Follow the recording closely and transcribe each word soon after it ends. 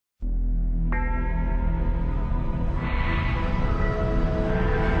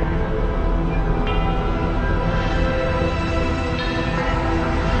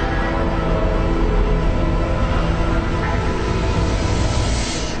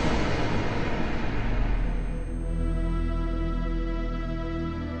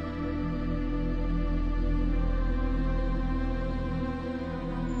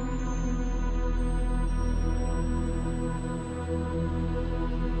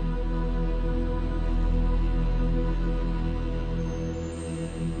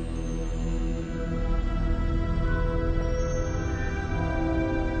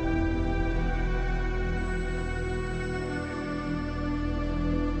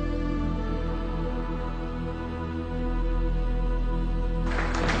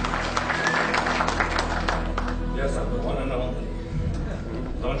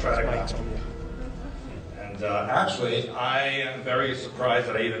Actually, I am very surprised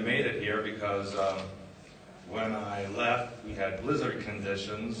that I even made it here because when I left, we had blizzard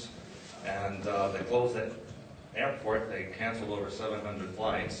conditions, and they closed the airport. They canceled over 700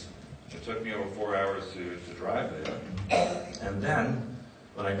 flights. It took me over 4 hours to drive there. And then,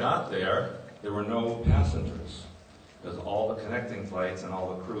 when I got there were no passengers because all the connecting flights and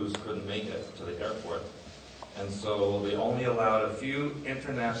all the crews couldn't make it to the airport. And so they only allowed a few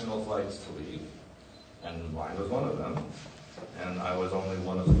international flights to leave, and mine was one of them. And I was only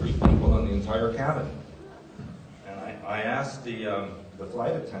one of 3 people in the entire cabin. And I asked the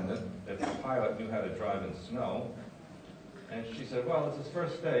flight attendant if the pilot knew how to drive in snow. And she said, well, it's his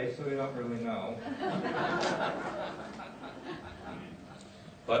first day, so we don't really know.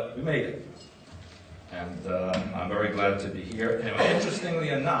 But we made it. And I'm very glad to be here. And interestingly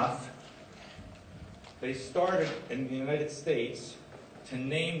enough, they started in the United States to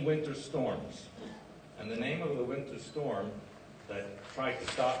name winter storms. And the name of the winter storm that tried to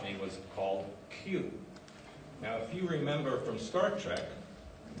stop me was called Q. Now, if you remember from Star Trek,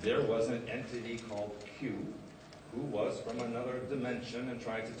 there was an entity called Q who was from another dimension and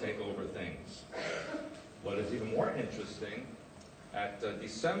tried to take over things. What is even more interesting, at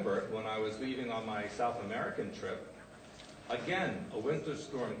December, when I was leaving on my South American trip, again, a winter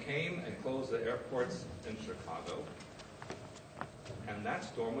storm came and closed the airports in Chicago, and that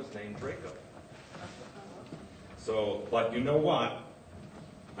storm was named Draco. So, but you know what?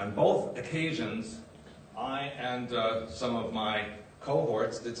 On both occasions, I and some of my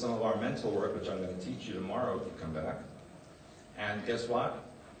cohorts did some of our mental work, which I'm going to teach you tomorrow if you come back. And guess what?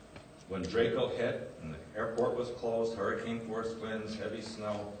 When Draco hit and the airport was closed, hurricane force winds, heavy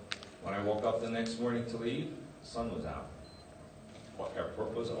snow, when I woke up the next morning to leave, the sun was out. The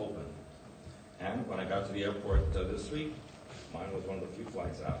airport was open. And when I got to the airport this week, mine was one of the few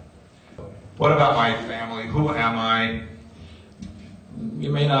flights out. What about my family? Who am I? You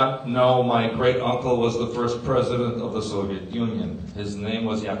may not know, my great uncle was the first president of the Soviet Union. His name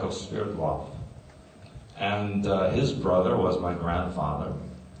was Yakov Swerdlow. And his brother was my grandfather.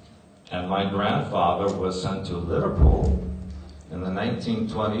 And my grandfather was sent to Liverpool in the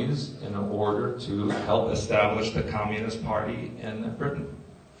 1920s in order to help establish the Communist Party in Britain.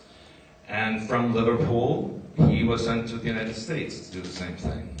 And from Liverpool, he was sent to the United States to do the same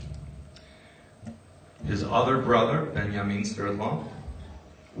thing. His other brother, Benjamin Swerdlow,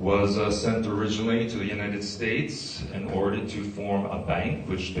 was sent originally to the United States in order to form a bank,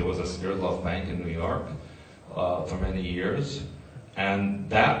 which there was a Swerdlow Bank in New York for many years. And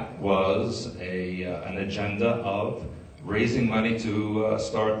that was an agenda of raising money to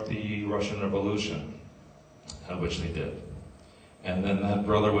start the Russian Revolution, which they did. And then that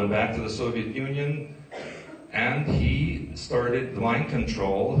brother went back to the Soviet Union, and he started mind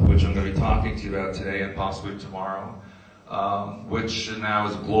control, which I'm going to be talking to you about today and possibly tomorrow, which now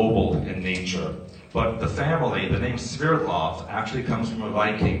is global in nature. But the family, the name Swerdlow, actually comes from a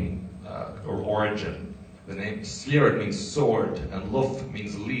Viking origin. The name Stewart means sword, and Luf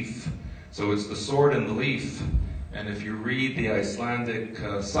means leaf. So it's the sword and the leaf. And if you read the Icelandic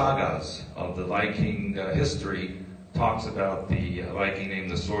sagas of the Viking history, talks about the Viking named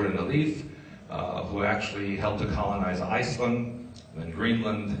the sword and the leaf, who actually helped to colonize Iceland, then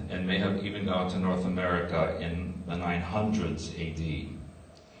Greenland, and may have even gone to North America in the 900s AD.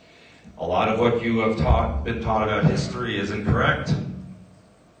 A lot of what you have been taught about history is incorrect.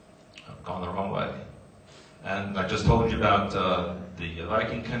 I've gone the wrong way. And I just told you about the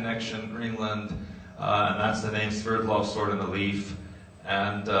Viking connection, Greenland, and that's the name Swerdlow, sword and the leaf.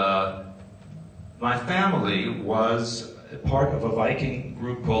 And my family was a part of a Viking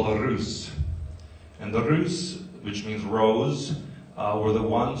group called the Rus. And the Rus, which means rose, were the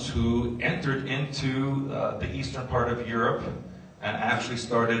ones who entered into the eastern part of Europe and actually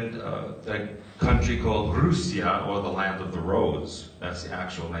started the country called Russia, or the land of the rose. That's the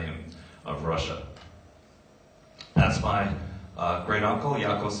actual name of Russia. That's my great uncle,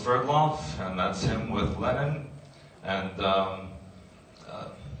 Yakov Swerdlow, and that's him with Lenin. And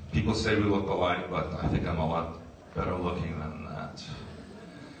people say we look alike, but I think I'm a lot better looking than that.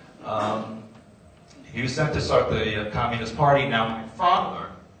 He was sent to start the Communist Party. Now,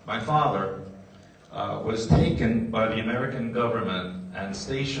 my father was taken by the American government and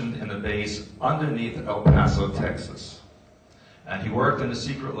stationed in a base underneath El Paso, Texas. And he worked in a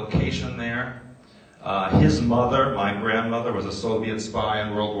secret location there. His mother, my grandmother, was a Soviet spy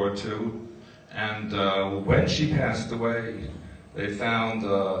in World War II. And when she passed away, they found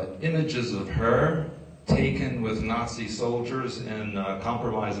images of her taken with Nazi soldiers in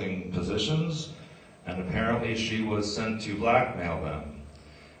compromising positions. And apparently she was sent to blackmail them.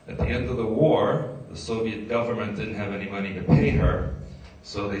 At the end of the war, the Soviet government didn't have any money to pay her,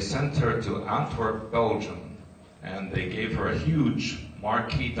 so they sent her to Antwerp, Belgium, and they gave her a huge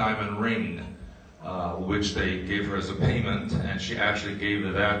marquee diamond ring, which they gave her as a payment, and she actually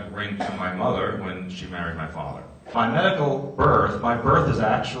gave that ring to my mother when she married my father. My birth is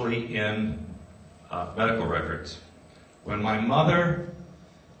actually in medical records. When my mother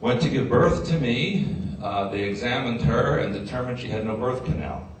went to give birth to me, they examined her and determined she had no birth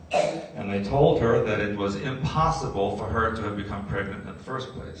canal. And they told her that it was impossible for her to have become pregnant in the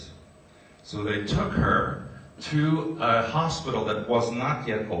first place. So they took her to a hospital that was not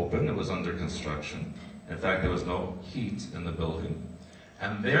yet open. It was under construction. In fact, there was no heat in the building.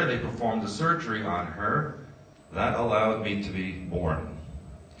 And there they performed a surgery on her that allowed me to be born.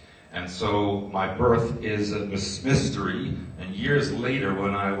 And so my birth is a mystery. And years later,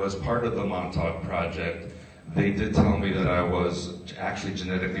 when I was part of the Montauk Project, they did tell me that I was actually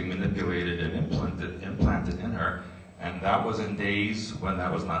genetically manipulated and implanted in her. And that was in days when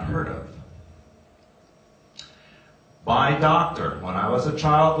that was not heard of. My doctor, when I was a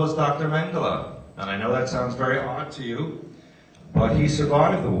child, was Dr. Mengele. And I know that sounds very odd to you, but he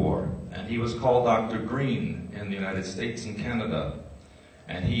survived the war. And he was called Dr. Green in the United States and Canada.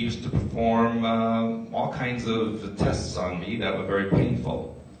 And he used to perform all kinds of tests on me that were very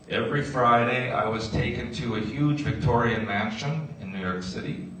painful. Every Friday, I was taken to a huge Victorian mansion in New York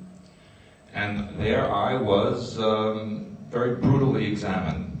City. And there I was very brutally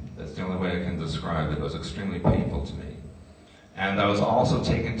examined. That's the only way I can describe it. It was extremely painful to me. And I was also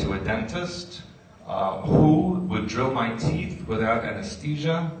taken to a dentist who would drill my teeth without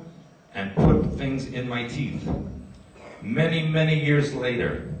anesthesia and put things in my teeth. Many, many years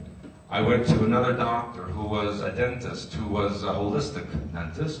later, I went to another doctor who was a dentist, who was a holistic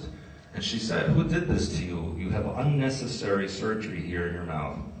dentist, and she said, "Who did this to you? You have unnecessary surgery here in your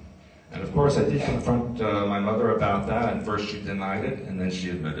mouth." And of course, I did confront my mother about that, and first she denied it, and then she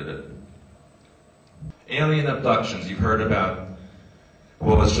admitted it. Alien abductions, you've heard about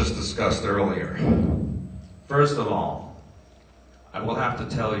what was just discussed earlier. First of all, I will have to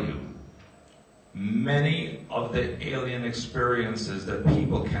tell you, many of the alien experiences that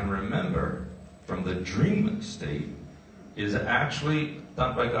people can remember from the dream state is actually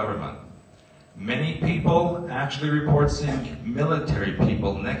done by government. Many people actually report seeing military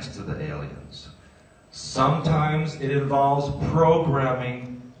people next to the aliens. Sometimes it involves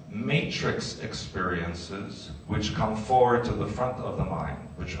programming matrix experiences which come forward to the front of the mind,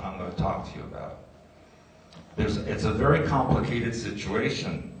 which I'm going to talk to you about. It's a very complicated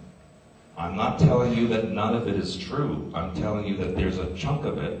situation. I'm not telling you that none of it is true. I'm telling you that there's a chunk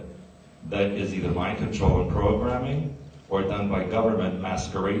of it that is either mind control and programming or done by government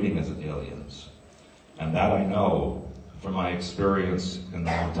masquerading as aliens. And that I know from my experience in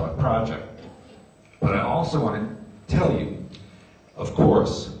the Montauk Project. But I also want to tell you, of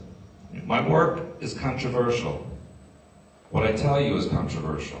course, my work is controversial. What I tell you is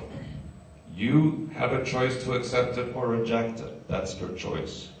controversial. You have a choice to accept it or reject it. That's your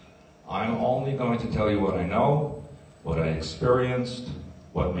choice. I'm only going to tell you what I know, what I experienced,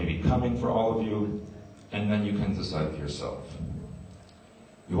 what may be coming for all of you, and then you can decide for yourself.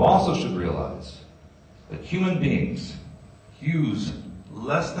 You also should realize that human beings use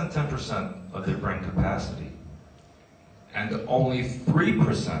less than 10% of their brain capacity and only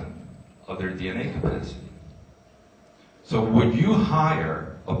 3% of their DNA capacity. So would you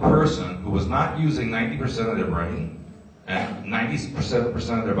hire a person who was not using 90% of their brain and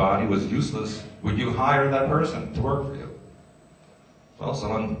 90% of their body was useless? Would you hire that person to work for you? Well,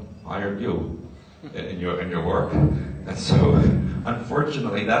 someone hired you in your work. And so,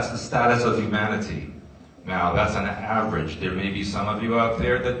 unfortunately, that's the status of humanity. Now, that's an average. There may be some of you out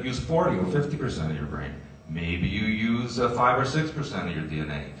there that use 40 or 50% of your brain. Maybe you use 5 or 6% of your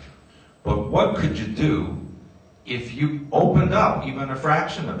DNA. But what could you do if you opened up even a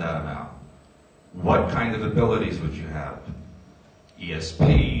fraction of that amount? What kind of abilities would you have?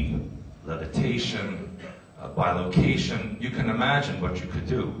 ESP, levitation, bilocation. You can imagine what you could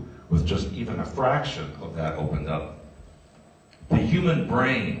do with just even a fraction of that opened up. The human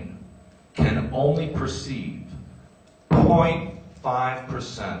brain can only perceive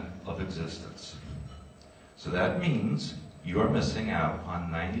 0.5% of existence. So that means you're missing out on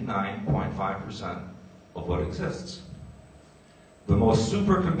 99.5% of what exists. The most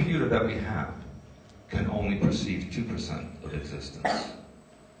supercomputer that we have can only perceive 2% of existence.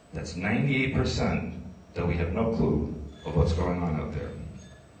 That's 98% that we have no clue of what's going on out there.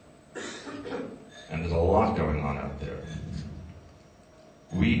 And there's a lot going on out there.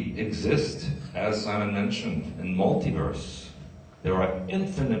 We exist, as Simon mentioned, in multiverse. There are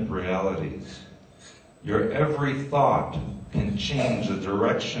infinite realities. Your every thought can change the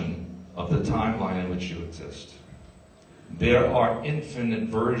direction of the timeline in which you exist. There are infinite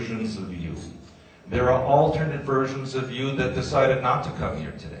versions of you. There are alternate versions of you that decided not to come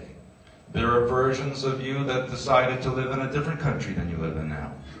here today. There are versions of you that decided to live in a different country than you live in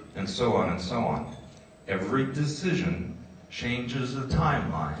now, and so on and so on. Every decision changes the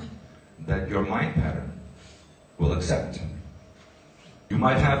timeline that your mind pattern will accept. You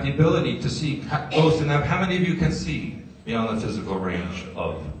might have the ability to see close enough. How many of you can see beyond the physical range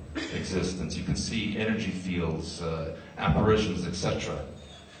of existence? You can see energy fields, apparitions, etc.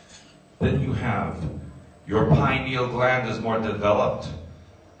 Then you have your pineal gland is more developed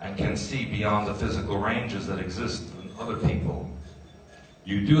and can see beyond the physical ranges that exist in other people.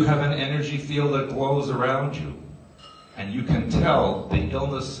 You do have an energy field that glows around you, and you can tell the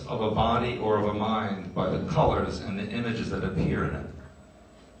illness of a body or of a mind by the colors and the images that appear in it.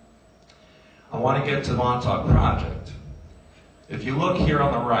 I want to get to the Montauk Project. If you look here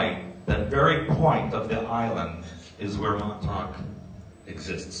on the right, that very point of the island is where Montauk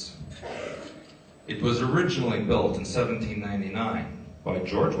exists. It was originally built in 1799 by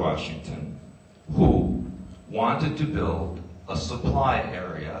George Washington, who wanted to build a supply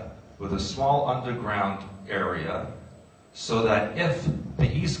area with a small underground area so that if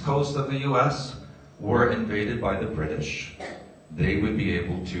the east coast of the US were invaded by the British, they would be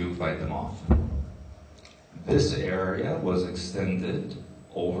able to fight them off. This area was extended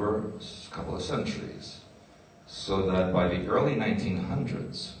over a couple of centuries, so that by the early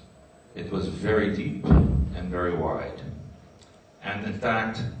 1900s, it was very deep and very wide. And in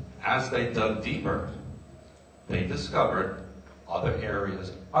fact, as they dug deeper, they discovered other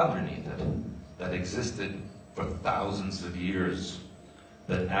areas underneath it that existed for thousands of years,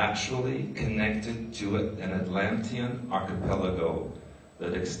 that actually connected to an Atlantean archipelago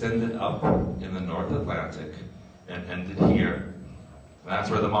that extended up in the North Atlantic and ended here. That's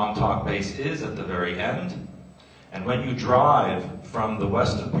where the Montauk base is at the very end. And when you drive from the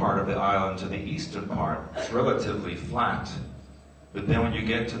western part of the island to the eastern part, it's relatively flat. But then when you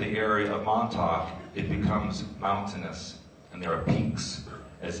get to the area of Montauk, it becomes mountainous, and there are peaks,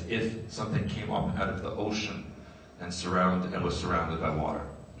 as if something came up out of the ocean and was surrounded by water.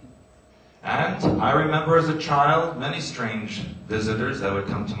 And I remember as a child many strange visitors that would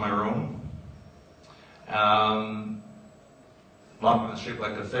come to my room. One shaped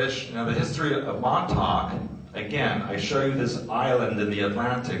like a fish. Now the history of Montauk, again, I show you this island in the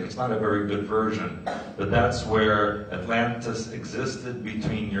Atlantic. It's not a very good version, but that's where Atlantis existed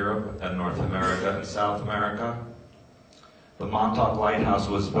between Europe and North America and South America. The Montauk Lighthouse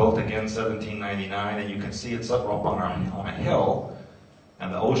was built again in 1799, and you can see it's up on a hill,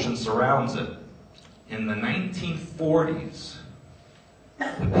 and the ocean surrounds it. In the 1940s,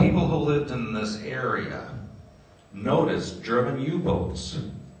 the people who lived in this area noticed German U-boats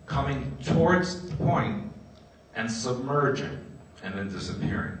coming towards the point and submerging and then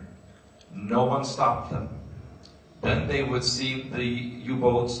disappearing. No one stopped them. Then they would see the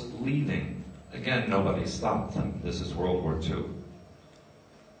U-boats leaving. Again, nobody stopped them. This is World War II.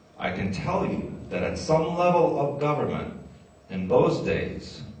 I can tell you that at some level of government, in those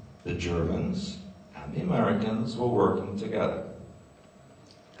days, the Germans and the Americans were working together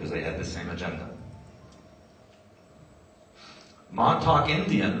because they had the same agenda. Montauk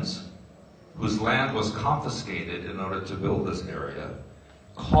Indians, whose land was confiscated in order to build this area,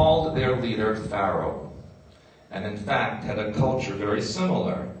 called their leader Pharaoh, and in fact had a culture very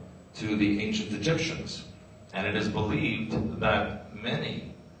similar to the ancient Egyptians. And it is believed that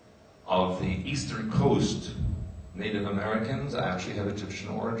many of the eastern coast Native Americans actually have Egyptian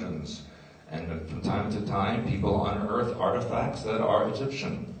origins. And from time to time, people unearth artifacts that are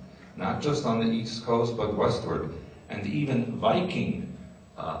Egyptian, not just on the east coast, but westward. And even Viking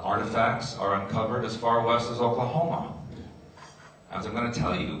artifacts are uncovered as far west as Oklahoma. As I'm going to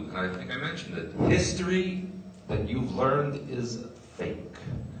tell you, and I think I mentioned it, history that you've learned is fake.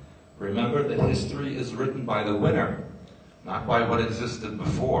 Remember that history is written by the winner, not by what existed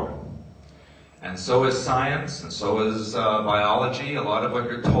before. And so is science, and so is biology. A lot of what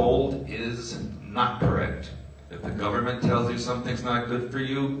you're told is not correct. If the government tells you something's not good for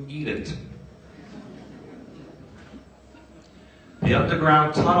you, eat it. The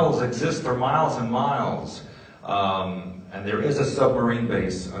underground tunnels exist for miles and miles, and there is a submarine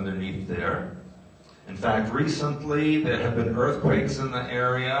base underneath there. In fact, recently there have been earthquakes in the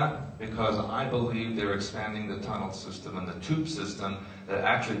area because I believe they're expanding the tunnel system and the tube system that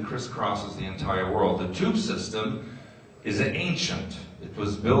actually crisscrosses the entire world. The tube system is ancient. It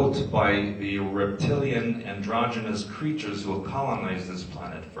was built by the reptilian androgynous creatures who will colonize this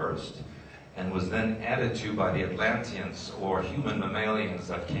planet first. and was then added to by the Atlanteans, or human mammalians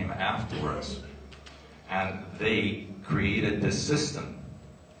that came afterwards. And they created this system,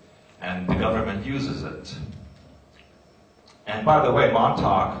 and the government uses it. And by the way,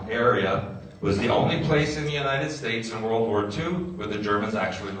 Montauk area was the only place in the United States in World War II where the Germans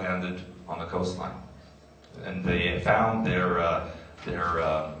actually landed on the coastline. And they found their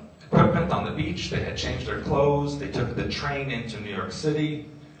equipment on the beach. They had changed their clothes. They took the train into New York City,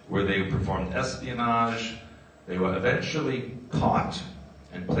 where they performed espionage. They were eventually caught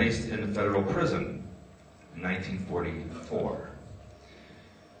and placed in federal prison in 1944.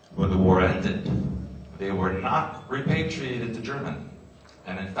 When the war ended, they were not repatriated to Germany.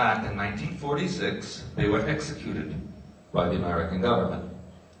 And in fact, in 1946, they were executed by the American government.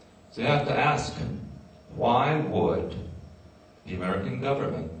 So you have to ask, why would the American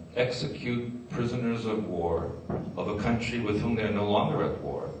government execute prisoners of war of a country with whom they're no longer at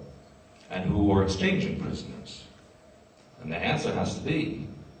war and who were exchanging prisoners? And the answer has to be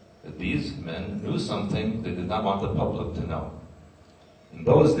that these men knew something they did not want the public to know. In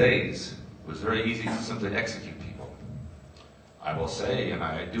those days, it was very easy to simply execute people. I will say, and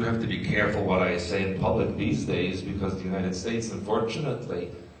I do have to be careful what I say in public these days, because the United States,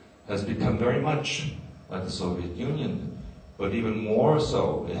 unfortunately, has become very much like the Soviet Union, but even more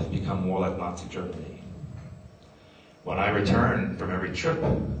so, it has become more like Nazi Germany. When I return from every trip,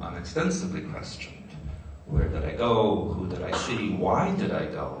 I'm extensively questioned. Where did I go? Who did I see? Why did I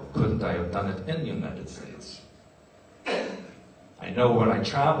go? Couldn't I have done it in the United States? I know when I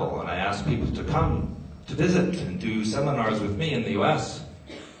travel and I ask people to come to visit and do seminars with me in the US,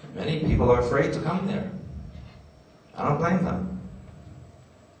 many people are afraid to come there. I don't blame them.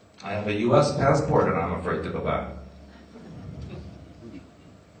 I have a US passport and I'm afraid to go back.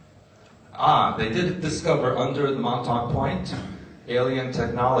 They did discover under the Montauk Point alien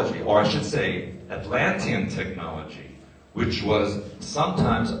technology, or I should say Atlantean technology, which was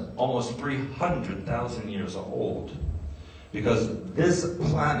sometimes almost 300,000 years old. Because this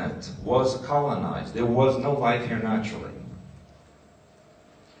planet was colonized. There was no life here naturally.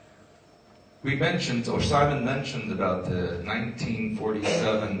 We mentioned, or Simon mentioned, about the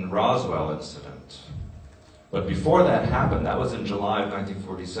 1947 Roswell incident. But before that happened, that was in July of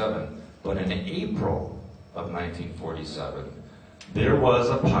 1947, but in April of 1947, there was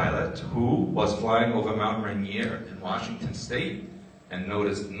a pilot who was flying over Mount Rainier in Washington State and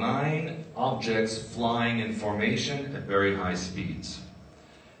noticed 9 objects flying in formation at very high speeds.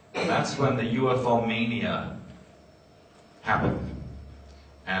 And that's when the UFO mania happened.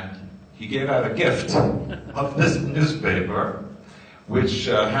 And he gave out a gift of this newspaper, which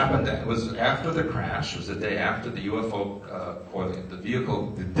happened, it was after the crash. It was the day after the UFO, or the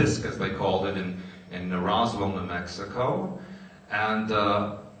vehicle, the disc as they called it, in Roswell, New Mexico. And,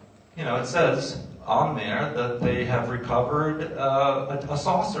 you know, it says on there that they have recovered a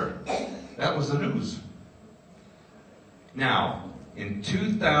saucer. That was the news. Now, in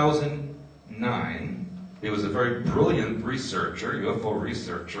 2009, there was a very brilliant researcher, UFO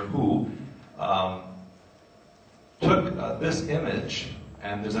researcher, who took this image,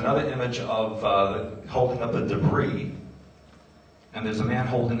 and there's another image of holding up the debris, and there's a man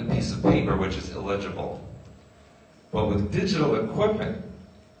holding a piece of paper which is illegible. But with digital equipment,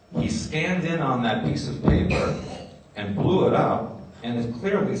 he scanned in on that piece of paper and blew it up, and it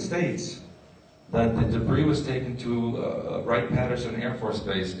clearly states that the debris was taken to Wright-Patterson Air Force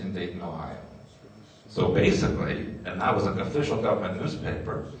Base in Dayton, Ohio. So basically, and that was an official government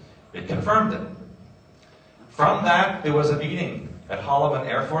newspaper, it confirmed it. From that, there was a meeting at Holloman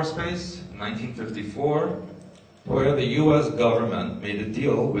Air Force Base in 1954, where the US government made a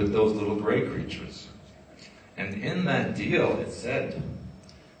deal with those little gray creatures. And in that deal, it said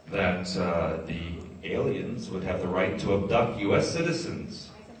that the aliens would have the right to abduct US citizens.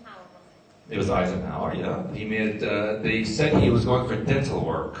 It was Eisenhower, yeah. He made, they said he was going for dental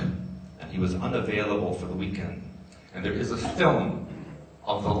work, and he was unavailable for the weekend. And there is a film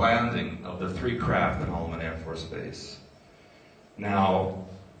of the landing of the 3 craft at Holloman Air Force Base. Now,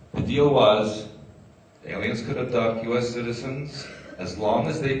 the deal was, aliens could abduct US citizens as long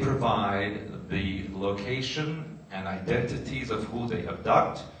as they provide the location and identities of who they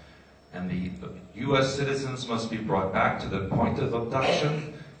abduct, and the US citizens must be brought back to the point of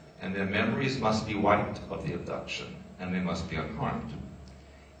abduction, and their memories must be wiped of the abduction, and they must be unharmed.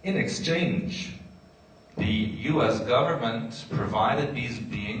 In exchange, the US government provided these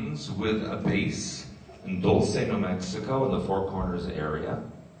beings with a base in Dulce, New Mexico, in the Four Corners area,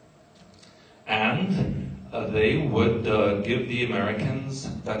 and they would give the Americans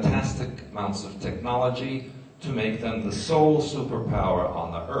fantastic amounts of technology to make them the sole superpower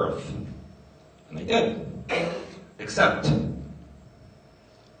on the earth. And they did. Except,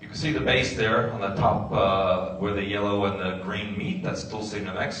 you can see the base there on the top where the yellow and the green meet. That's Dulce,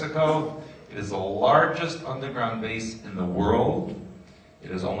 New Mexico. It is the largest underground base in the world.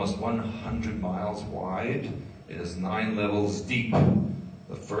 It is almost 100 miles wide. It is 9 levels deep.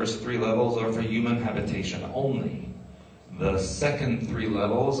 The first 3 levels are for human habitation only. The second 3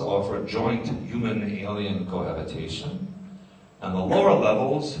 levels are for joint human-alien cohabitation. And the lower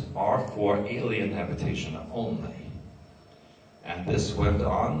levels are for alien habitation only. And this went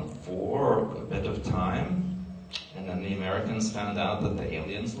on for a bit of time. And then the Americans found out that the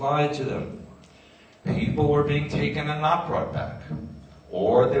aliens lied to them. People were being taken and not brought back.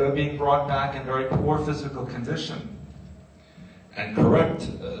 Or they were being brought back in very poor physical condition. And correct,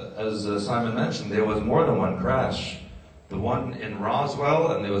 as Simon mentioned, there was more than one crash. The one in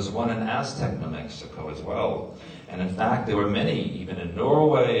Roswell, and there was one in Aztec, New Mexico as well. And in fact, there were many, even in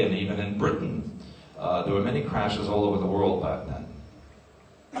Norway and even in Britain. There were many crashes all over the world back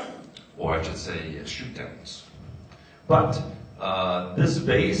then. Or I should say, shoot-downs. But this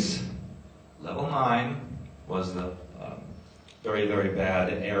base, level 9, was the very, very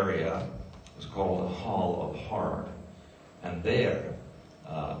bad area. It was called the Hall of Horror. And there,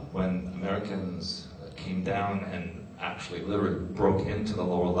 when Americans came down and actually literally broke into the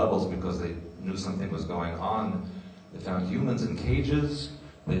lower levels because they knew something was going on, they found humans in cages,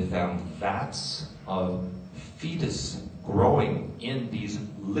 they found vats of fetus growing in these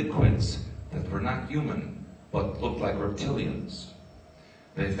liquids that were not human, but looked like reptilians.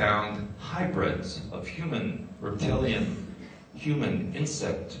 They found hybrids of human, reptilian, human,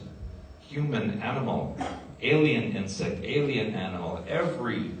 insect, human, animal, alien insect, alien animal,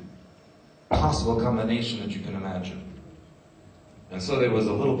 every possible combination that you can imagine. And so there was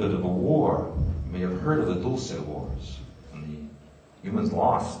a little bit of a war. You may have heard of the Dulce Wars. And the humans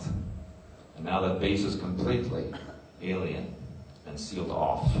lost. And now that base is completely alien and sealed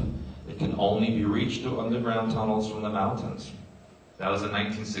off. It can only be reached through underground tunnels from the mountains. That was in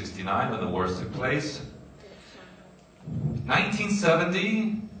 1969 when the wars took place.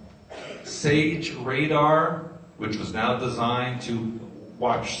 1970, SAGE radar, which was now designed to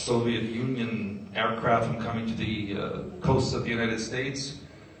watch Soviet Union aircraft from coming to the coasts of the United States,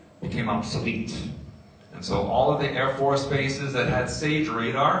 became obsolete. And so all of the Air Force bases that had SAGE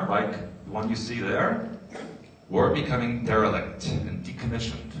radar, like the one you see there, were becoming derelict and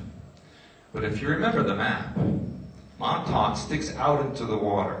decommissioned. But if you remember the map, Montauk sticks out into the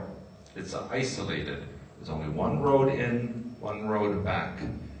water. It's isolated. There's only one road in, one road back.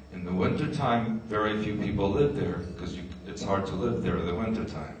 In the wintertime, very few people live there because it's hard to live there in the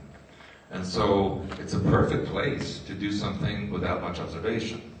wintertime. And so it's a perfect place to do something without much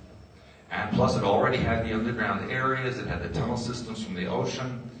observation. And plus it already had the underground areas, it had the tunnel systems from the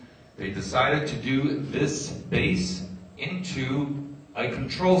ocean. They decided to do this base into a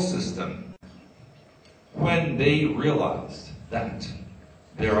control system when they realized that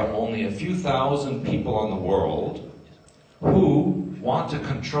there are only a few thousand people in the world who want to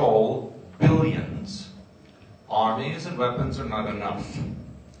control billions. Armies and weapons are not enough.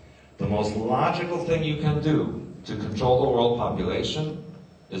 The most logical thing you can do to control the world population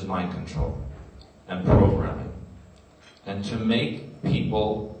is mind control and programming. And to make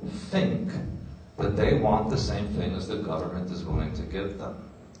people think that they want the same thing as the government is willing to give them.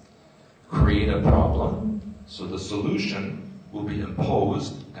 Create a problem so the solution will be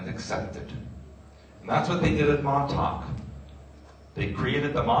imposed and accepted. And that's what they did at Montauk. They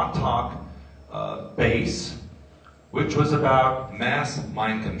created the Montauk base, which was about mass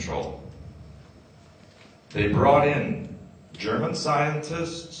mind control. They brought in German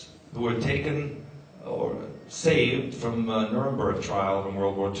scientists who were taken or saved from a Nuremberg trial in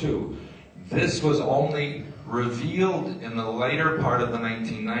World War II. This was only revealed in the later part of the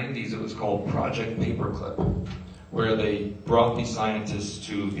 1990s. It was called Project Paperclip, where they brought these scientists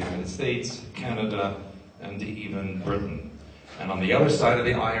to the United States, Canada, and even Britain. And on the other side of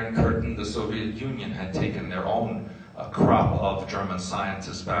the Iron Curtain, the Soviet Union had taken their own crop of German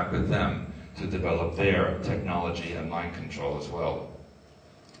scientists back with them to develop their technology and mind control as well.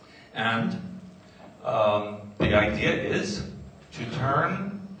 And the idea is to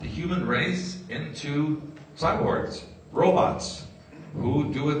turn the human race into cyborgs, robots,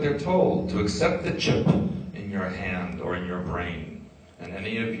 who do what they're told, to accept the chip in your hand or in your brain. And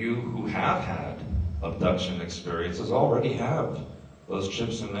any of you who have had abduction experiences already have those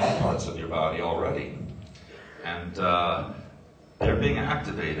chips in many parts of your body already. And they're being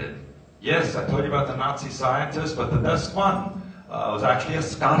activated. Yes, I told you about the Nazi scientist, but the best one was actually a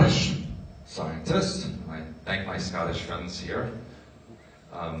Scottish scientist. I thank my Scottish friends here.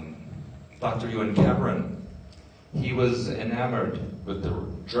 Dr. Ewan Cameron, he was enamored with the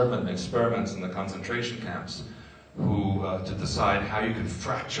German experiments in the concentration camps to decide how you could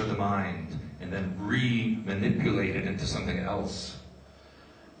fracture the mind and then re-manipulate it into something else.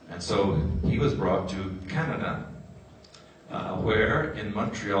 And so he was brought to Canada, where in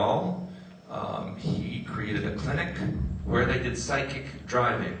Montreal, he created a clinic where they did psychic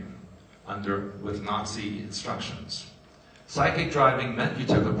driving with Nazi instructions. Psychic driving meant you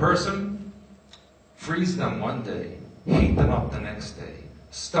took a person, freeze them one day, heat them up the next day,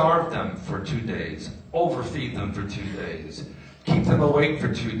 starve them for 2 days, overfeed them for 2 days, keep them awake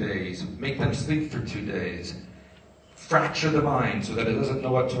for 2 days, make them sleep for 2 days, fracture the mind so that it doesn't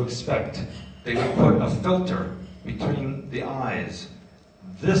know what to expect. They would put a filter between the eyes.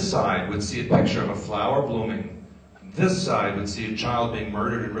 This side would see a picture of a flower blooming. This side would see a child being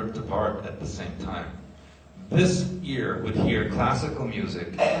murdered and ripped apart at the same time. This ear would hear classical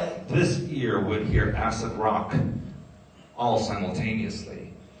music. This ear would hear acid rock, all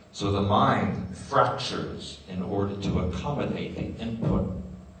simultaneously. So the mind fractures in order to accommodate the input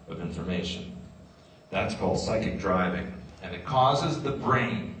of information. That's called psychic driving. And it causes the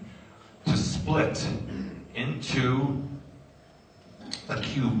brain to split into a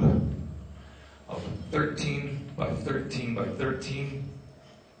cube of 13 by 13 by 13,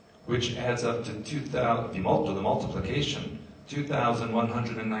 which adds up to 2,000, if you do the multiplication,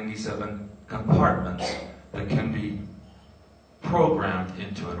 2,197 compartments that can be programmed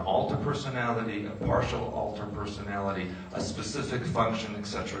into an alter personality, a partial alter personality, a specific function,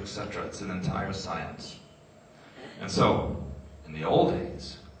 etc., etc. It's an entire science. And so, in the old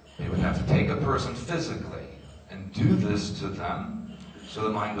days, they would have to take a person physically and do this to them so the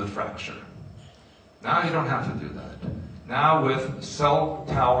mind would fracture. Now you don't have to do that. Now with cell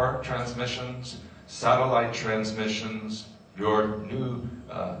tower transmissions, satellite transmissions, your new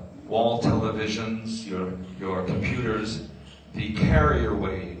wall televisions, your computers, the carrier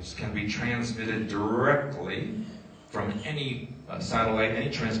waves can be transmitted directly from any satellite, any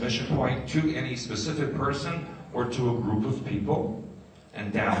transmission point to any specific person or to a group of people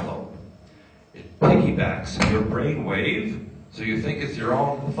and download. It piggybacks your brain wave, so you think it's your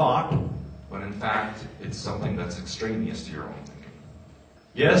own thought, when in fact it's something that's extraneous to your own thinking.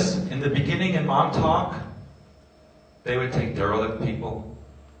 Yes, in the beginning in Montauk, they would take derelict people,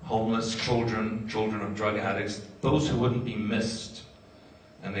 homeless children, children of drug addicts, those who wouldn't be missed,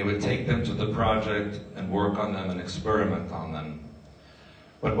 and they would take them to the project and work on them and experiment on them.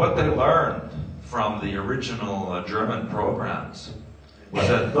 But what they learned from the original German programs was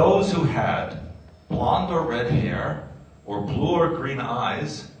that those who had blonde or red hair or blue or green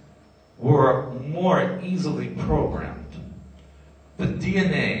eyes were more easily programmed. The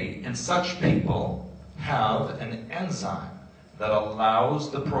DNA in such people have an enzyme that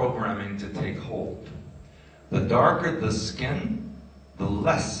allows the programming to take hold. The darker the skin, the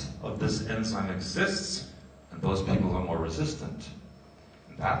less of this enzyme exists, and those people are more resistant.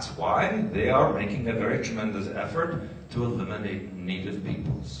 And that's why they are making a very tremendous effort to eliminate native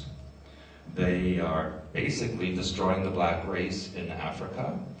peoples. They are basically destroying the black race in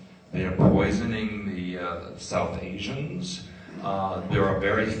Africa. They are poisoning the South Asians. There are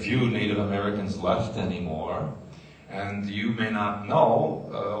very few Native Americans left anymore. And you may not know,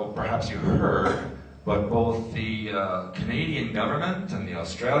 or perhaps you heard, but both the Canadian government and the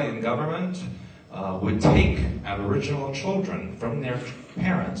Australian government would take Aboriginal children from their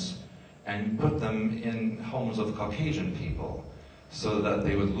parents and put them in homes of Caucasian people so that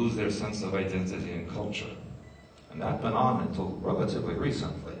they would lose their sense of identity and culture. And that went on until relatively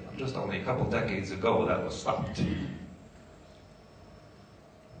recently. Just only a couple decades ago that was stopped.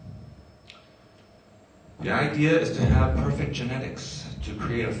 The idea is to have perfect genetics, to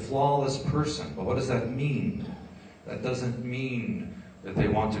create a flawless person. But what does that mean? That doesn't mean that they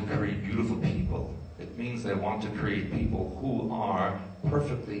want to create beautiful people. It means they want to create people who are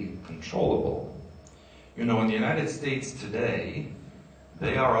perfectly controllable. You know, in the United States today,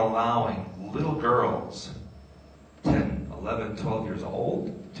 they are allowing little girls, 10, 11, 12 years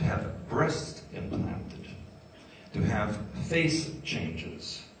old, to have breasts implanted, to have face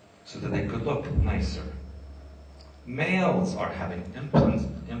changes so that they could look nicer. Males are having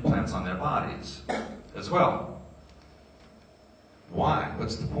implants on their bodies as well. Why?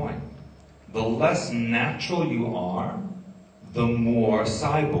 What's the point? The less natural you are, the more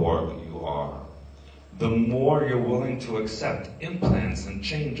cyborg you are. The more you're willing to accept implants and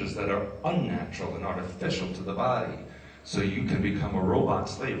changes that are unnatural and artificial to the body, so you can become a robot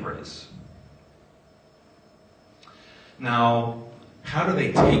slave race. Now, how do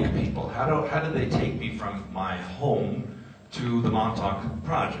they take people? How do they take me from my home to the Montauk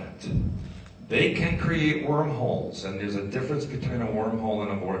Project? They can create wormholes, and there's a difference between a wormhole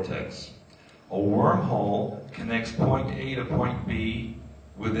and a vortex. A wormhole connects point A to point B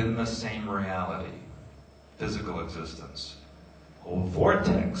within the same reality, physical existence. A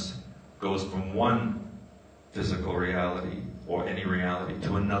vortex goes from one physical reality, or any reality,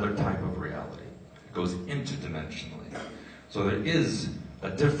 to another type of reality. It goes interdimensionally. So there is a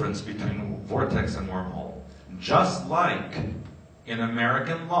difference between vortex and wormhole. Just like in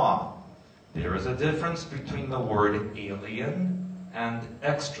American law, there is a difference between the word alien and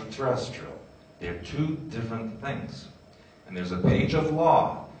extraterrestrial. They're two different things. And there's a page of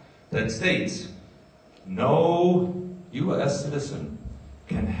law that states no U.S. citizen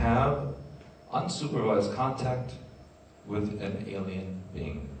can have unsupervised contact with an alien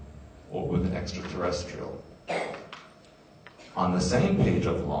being or with an extraterrestrial. On the same page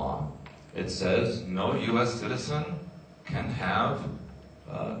of law, it says no U.S. citizen can have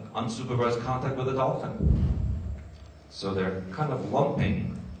unsupervised contact with a dolphin. So they're kind of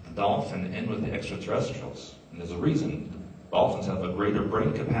lumping the dolphin in with the extraterrestrials. And there's a reason. Dolphins have a greater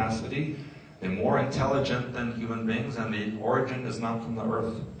brain capacity, they're more intelligent than human beings, and the origin is not from the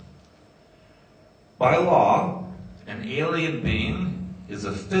earth. By law, an alien being is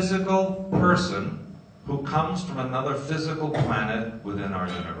a physical person who comes from another physical planet within our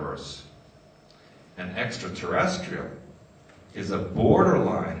universe. An extraterrestrial is a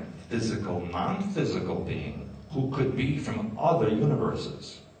borderline physical, non-physical being who could be from other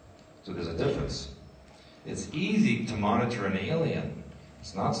universes. So there's a difference. It's easy to monitor an alien.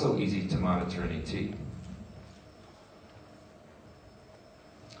 It's not so easy to monitor an ET.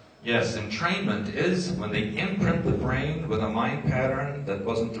 Yes, entrainment is when they imprint the brain with a mind pattern that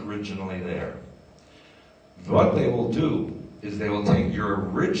wasn't originally there. What they will do is they will take your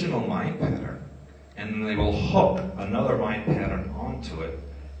original mind pattern and they will hook another mind pattern onto it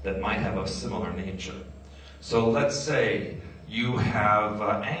that might have a similar nature. So let's say you have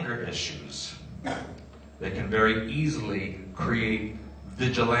anger issues. They can very easily create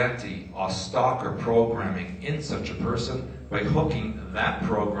vigilante or stalker programming in such a person by hooking that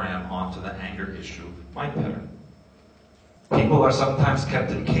program onto the anger issue mind pattern. People are sometimes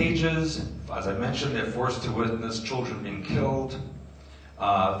kept in cages. As I mentioned, they're forced to witness children being killed.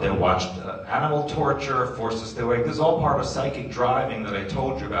 They're watched animal torture, forced to stay awake. This is all part of psychic driving that I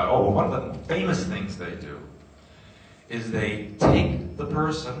told you about. Oh, well, one of the famous things they do is they take the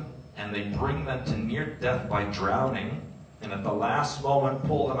person and they bring them to near death by drowning, and at the last moment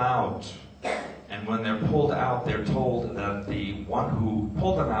pull them out. And when they're pulled out, they're told that the one who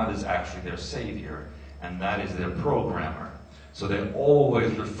pulled them out is actually their savior, and that is their programmer. So they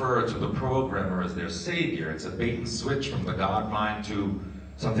always refer to the programmer as their savior. It's a bait and switch from the God mind to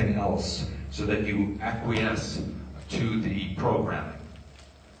something else, so that you acquiesce to the programming.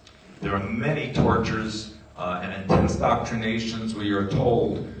 There are many tortures and intense doctrinations where you're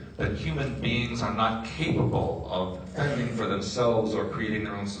told that human beings are not capable of fending for themselves or creating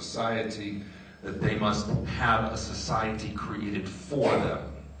their own society, that they must have a society created for them.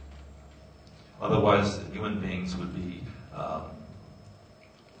 Otherwise, human beings would be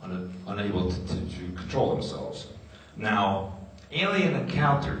unable to control themselves. Now, alien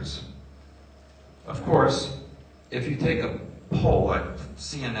encounters. Of course, if you take a poll, like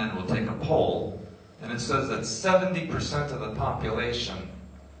CNN will take a poll, and it says that 70% of the population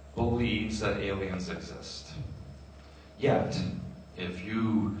believes that aliens exist. Yet, if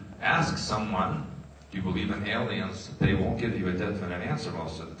you ask someone, do you believe in aliens, they won't give you a definite answer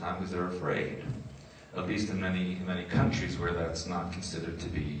most of the time because they're afraid. At least in many countries where that's not considered to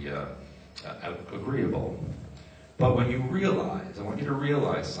be agreeable. But when you realize, I want you to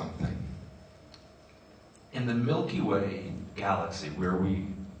realize something. In the Milky Way galaxy where we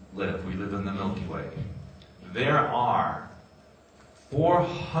live in the Milky Way, there are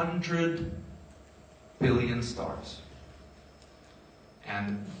 400 billion stars.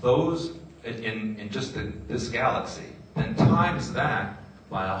 And those, in just this galaxy, then times that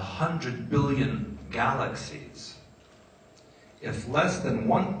by 100 billion galaxies. If less than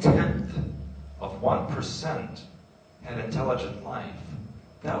 1/10 of 1% had intelligent life,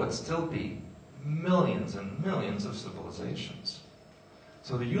 that would still be millions and millions of civilizations.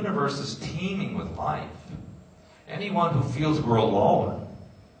 So the universe is teeming with life. Anyone who feels we're alone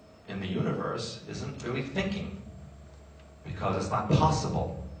in the universe isn't really thinking, because it's not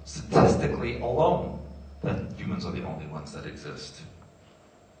possible, statistically alone, that humans are the only ones that exist.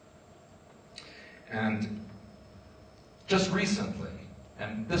 And just recently,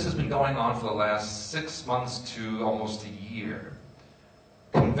 and this has been going on for the last 6 months to almost a year,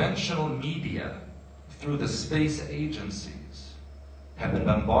 conventional media, through the space agencies, have been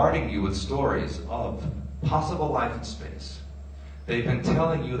bombarding you with stories of possible life in space. They've been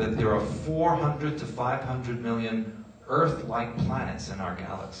telling you that there are 400 to 500 million Earth-like planets in our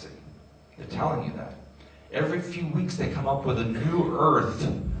galaxy. They're telling you that. Every few weeks they come up with a new Earth,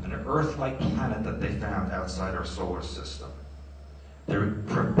 an Earth-like planet that they found outside our solar system. They're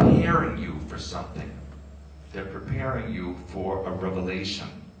preparing you for something. They're preparing you for a revelation.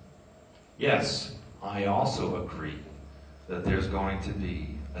 Yes, I also agree that there's going to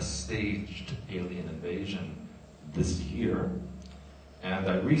be a staged alien invasion this year. And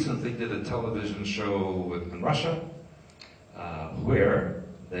I recently did a television show in Russia where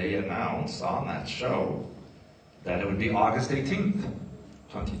they announced on that show that it would be August 18th,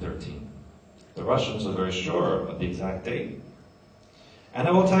 2013. The Russians are very sure of the exact date. And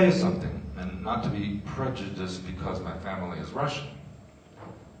I will tell you something, and not to be prejudiced because my family is Russian,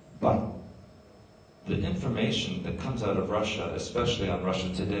 but the information that comes out of Russia, especially on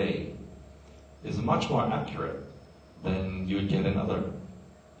Russia Today, is much more accurate than you would get in other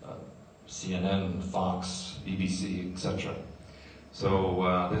CNN, Fox, BBC, etc.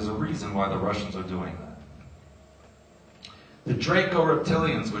 So there's a reason why the Russians are doing that. The Draco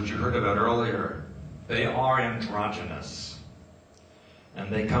reptilians, which you heard about earlier, they are androgynous. And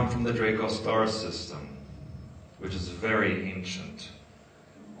they come from the Draco star system, which is very ancient.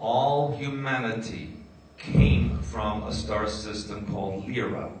 All humanity came from a star system called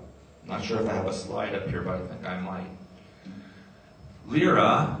Lyra. I'm not sure if I have a slide up here, but I think I might.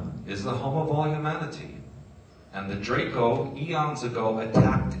 Lyra is the home of all humanity. And the Draco, eons ago,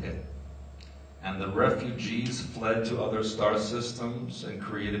 attacked it. And the refugees fled to other star systems and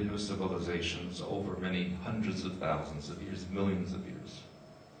created new civilizations over many hundreds of thousands of years, millions of years.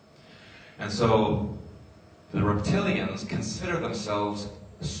 And so the reptilians consider themselves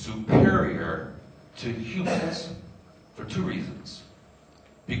superior to humans for two reasons.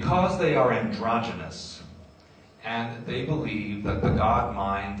 Because they are androgynous, and they believe that the God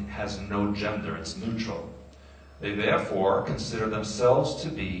mind has no gender, it's neutral. They therefore consider themselves to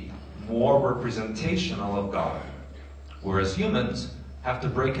be more representational of God, whereas humans have to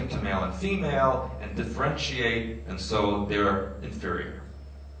break into male and female and differentiate, and so they're inferior.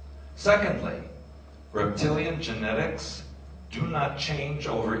 Secondly, reptilian genetics do not change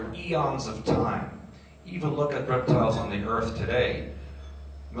over eons of time. Even look at reptiles on the Earth today.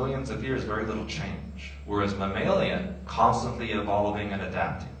 Millions of years, very little change. Whereas mammalian, constantly evolving and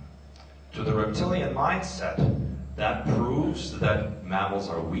adapting. To the reptilian mindset, that proves that mammals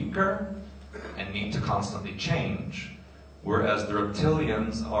are weaker and need to constantly change, whereas the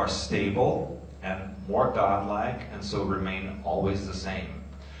reptilians are stable and more godlike and so remain always the same.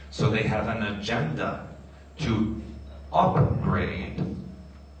 So they have an agenda to upgrade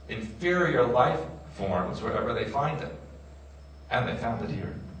inferior life forms wherever they find it. And they found it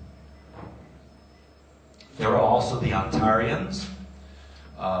here. There are also the Ontarians,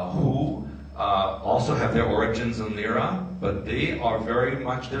 who also have their origins in Lyra, but they are very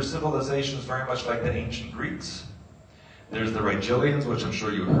much, their civilization is very much like the ancient Greeks. There's the Rigelians, which I'm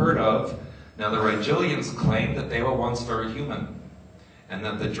sure you heard of. Now the Rigelians claim that they were once very human, and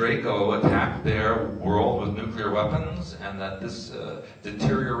that the Draco attacked their world with nuclear weapons, and that this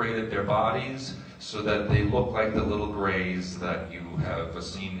deteriorated their bodies so that they look like the little grays that you have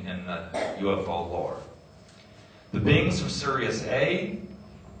seen in the UFO lore. The beings from Sirius A,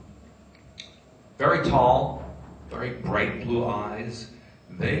 very tall, very bright blue eyes.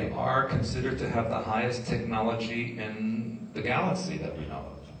 They are considered to have the highest technology in the galaxy that we know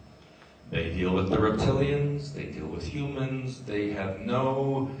of. They deal with the reptilians, they deal with humans, they have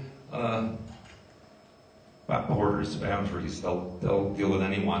no borders, boundaries. They'll deal with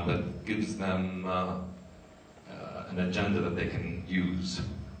anyone that gives them an agenda that they can use.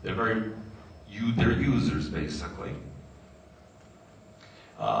 They're users, basically.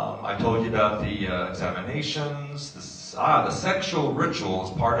 I told you about the examinations. The sexual ritual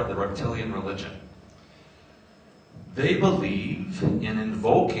is part of the reptilian religion. They believe in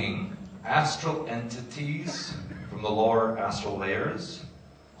invoking astral entities from the lower astral layers,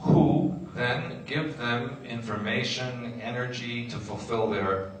 who then give them information, energy to fulfill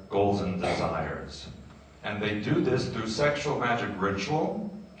their goals and desires. And they do this through sexual magic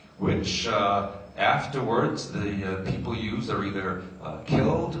ritual, which afterwards the people use are either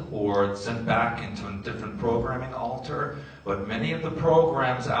killed or sent back into a different programming altar. But many of the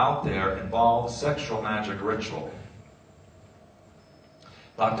programs out there involve sexual magic ritual.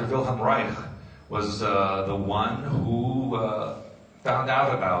 Dr. Wilhelm Reich was the one who found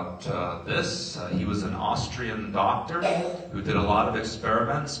out about this. He was an Austrian doctor who did a lot of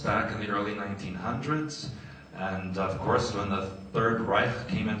experiments back in the early 1900s. And of course, when the Third Reich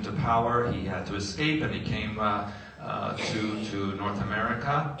came into power, he had to escape, and he came to North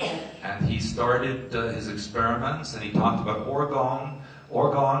America, and he started his experiments, and he talked about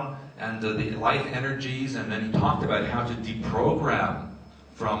orgone and the light energies, and then he talked about how to deprogram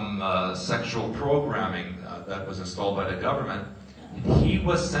from sexual programming that was installed by the government. He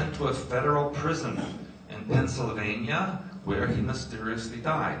was sent to a federal prison in Pennsylvania, where he mysteriously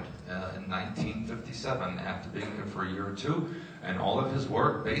died in 1957 after being there for a year or two. And all of his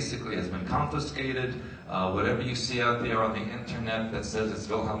work basically has been confiscated. Whatever you see out there on the internet that says it's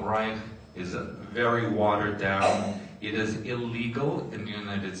Wilhelm Reich is very watered down. It is illegal in the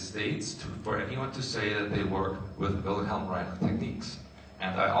United States for anyone to say that they work with Wilhelm Reich techniques.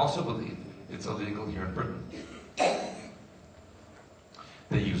 And I also believe it's illegal here in Britain.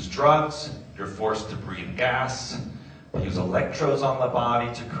 They use drugs, you're forced to breathe gas, they use electrodes on the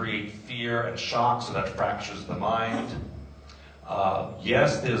body to create fear and shock so that fractures the mind.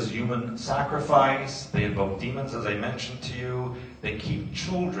 Yes, there's human sacrifice, they invoke demons as I mentioned to you, they keep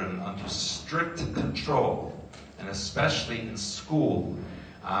children under strict control, and especially in school.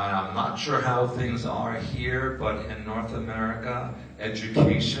 I'm not sure how things are here, but in North America,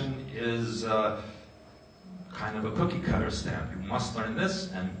 education is kind of a cookie cutter stamp. You must learn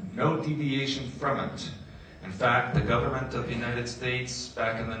this and no deviation from it. In fact, the government of the United States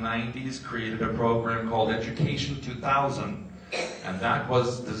back in the 90s created a program called Education 2000, and that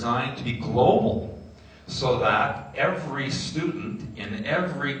was designed to be global so that every student in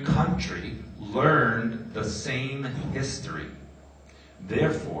every country learned the same history.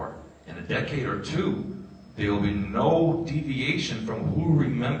 Therefore, in a decade or two, there will be no deviation from who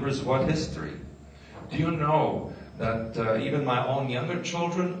remembers what history. Do you know that even my own younger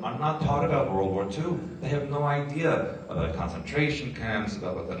children are not taught about World War II? They have no idea about concentration camps,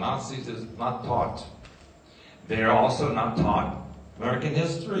 about what the Nazis is, not taught. They are also not taught American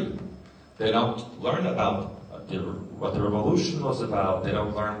history. They don't learn about what the revolution was about. They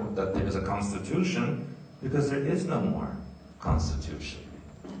don't learn that there is a constitution, because there is no more constitution.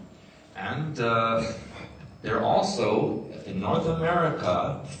 And they're also, in North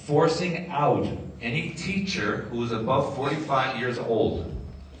America, forcing out any teacher who is above 45 years old.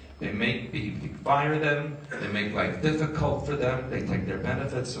 They fire them, they make life difficult for them, they take their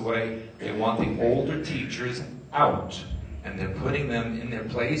benefits away. They want the older teachers out, and they're putting them in their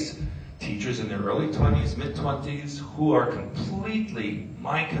place, teachers in their early 20s, mid-20s, who are completely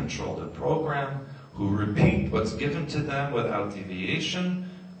mind-controlled and programmed, who repeat what's given to them without deviation,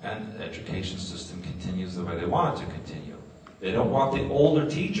 and the education system continues the way they want it to continue. They don't want the older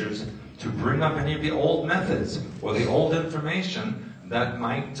teachers to bring up any of the old methods or the old information that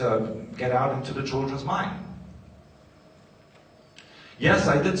might get out into the children's mind. Yes,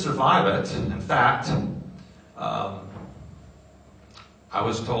 I did survive it. In fact, I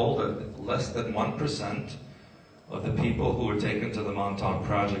was told that less than 1% of the people who were taken to the Montauk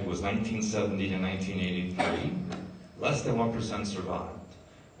Project was 1970 to 1983. Less than 1% survived.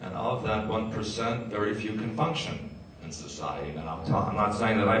 And of that 1%, very few can function in society. And I'm not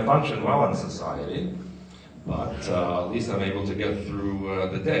saying that I function well in society, but at least I'm able to get through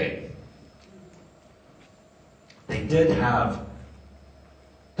the day. They did have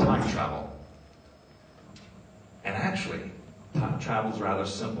time travel. And actually, time travel is rather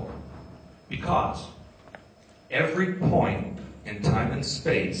simple, because every point in time and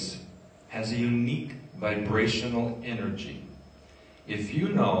space has a unique vibrational energy. If you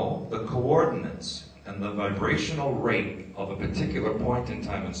know the coordinates and the vibrational rate of a particular point in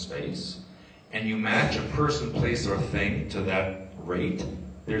time and space, and you match a person, place, or thing to that rate,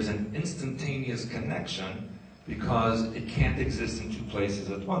 there's an instantaneous connection, because it can't exist in two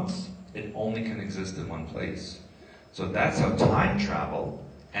places at once. It only can exist in one place. So that's how time travel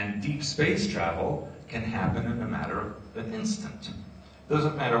and deep space travel can happen in a matter of an instant.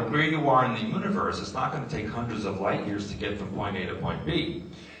 Doesn't matter where you are in the universe, it's not going to take hundreds of light years to get from point A to point B.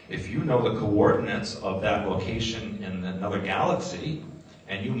 If you know the coordinates of that location in another galaxy,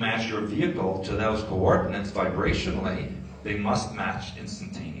 and you match your vehicle to those coordinates vibrationally, they must match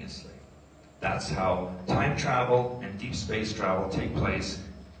instantaneously. That's how time travel and deep space travel take place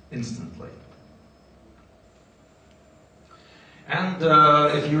instantly. And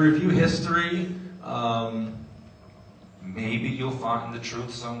if you review history, maybe you'll find the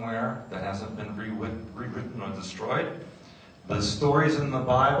truth somewhere that hasn't been rewritten or destroyed. The stories in the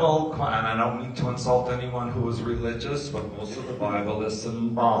Bible, and I don't mean to insult anyone who is religious, but most of the Bible is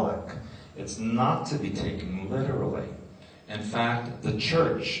symbolic. It's not to be taken literally. In fact, the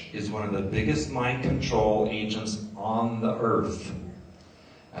church is one of the biggest mind control agents on the earth.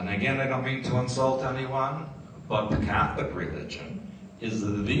 And again, I don't mean to insult anyone, But the Catholic religion is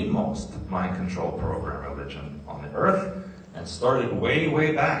the most mind control program religion on the earth, and started way,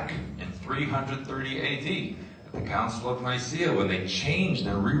 way back in 330 AD at the Council of Nicaea, when they changed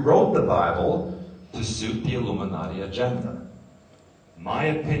and rewrote the Bible to suit the Illuminati agenda. My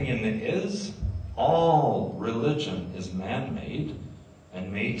opinion is all religion is man-made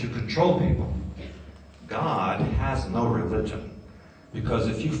and made to control people. God has no religion. Because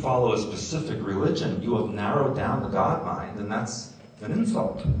if you follow a specific religion, you have narrowed down the God mind, and that's an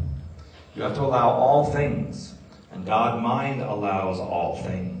insult. You have to allow all things, and God mind allows all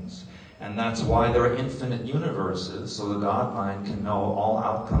things. And that's why there are infinite universes, so the God mind can know all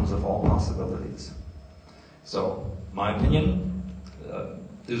outcomes of all possibilities. So, my opinion,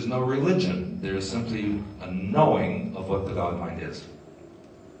 there's no religion. There's simply a knowing of what the God mind is.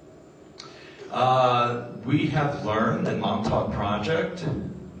 We have learned in Montauk Project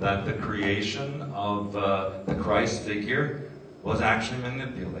that the creation of the Christ figure was actually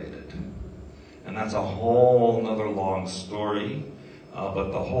manipulated. And that's a whole other long story,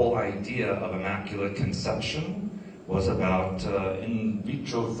 but the whole idea of Immaculate Conception was about in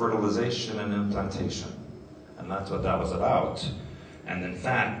vitro fertilization and implantation. And that's what that was about. And in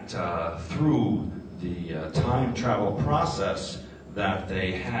fact, through the time travel process that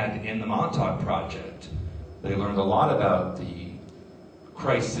they had in the Montauk Project, they learned a lot about the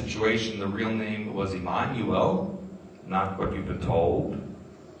Christ situation. The real name was Emmanuel, not what you've been told.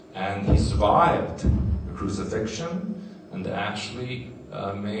 And he survived the crucifixion and actually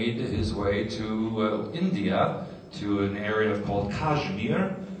made his way to India, to an area called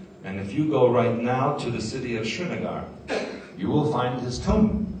Kashmir. And if you go right now to the city of Srinagar, you will find his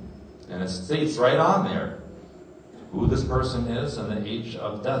tomb. And it states right on there who this person is and the age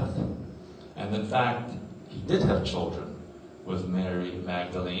of death. And in fact, he did have children with Mary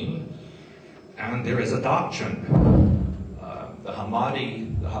Magdalene. And there is a doctrine, the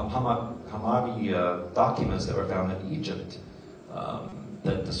Hammadi documents that were found in Egypt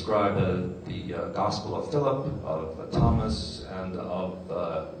that describe the Gospel of Philip, of Thomas, and of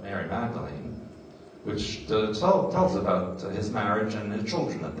Mary Magdalene, which tells about his marriage and the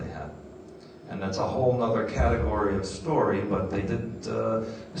children that they had. And that's a whole other category of story, but they did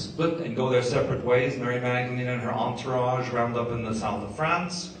split and go their separate ways. Mary Magdalene and her entourage wound up in the south of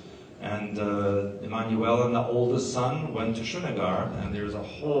France, and Emmanuel and the oldest son went to Srinagar, and there's a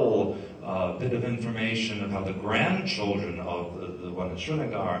whole bit of information about the grandchildren of the one in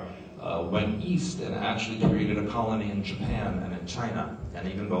Srinagar went east and actually created a colony in Japan and in China, and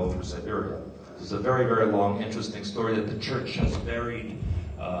even go through Siberia. It's a very, very long, interesting story that the church has buried,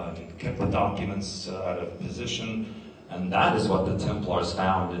 kept the documents out of position, and that is what the Templars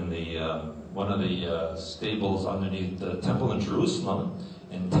found in the one of the stables underneath the temple in Jerusalem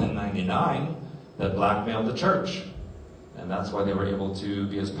in 1099 that blackmailed the church. And that's why they were able to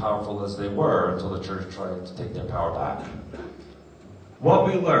be as powerful as they were until the church tried to take their power back. What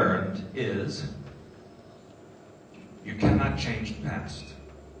we learned is you cannot change the past.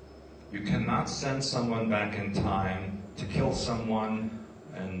 You cannot send someone back in time to kill someone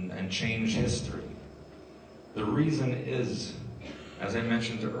and change history. The reason is, as I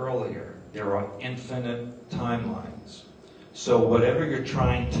mentioned earlier, there are infinite timelines. So whatever you're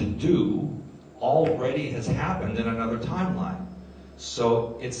trying to do already has happened in another timeline.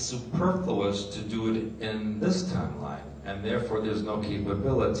 So it's superfluous to do it in this timeline, and therefore there's no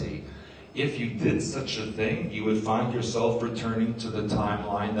capability. If you did such a thing, you would find yourself returning to the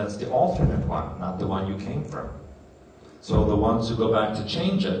timeline that's the alternate one, not the one you came from. So the ones who go back to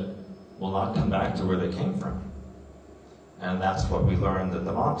change it will not come back to where they came from. And that's what we learned at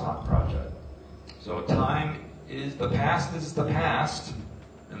the Montauk Project. So time is the past,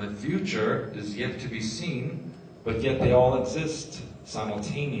 and the future is yet to be seen, but yet they all exist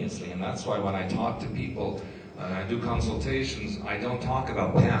simultaneously. And that's why when I talk to people, I do consultations, I don't talk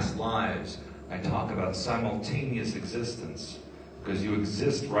about past lives. I talk about simultaneous existence, because you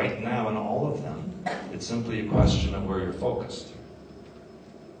exist right now in all of them. It's simply a question of where you're focused.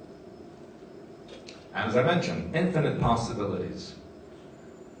 And as I mentioned, infinite possibilities.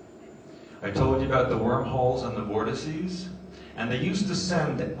 I told you about the wormholes and the vortices, and they used to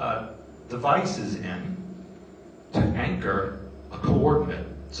send devices in to anchor a coordinate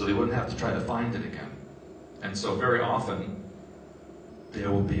so they wouldn't have to try to find it again. And so very often, there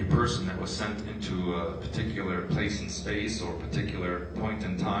will be a person that was sent into a particular place in space or a particular point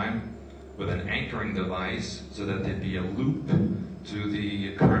in time with an anchoring device so that there'd be a loop to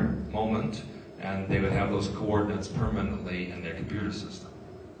the current moment, and they would have those coordinates permanently in their computer system.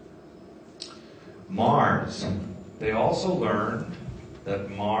 Mars, they also learned that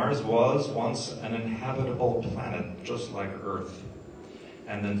Mars was once an inhabitable planet, just like Earth.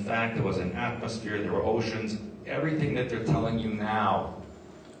 And in fact, there was an atmosphere, there were oceans, everything that they're telling you now.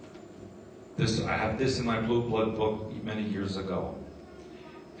 I have this in my Blue Blood book many years ago.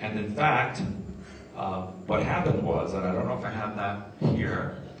 And in fact, what happened was, and I don't know if I have that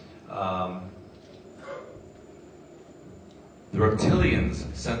here, the reptilians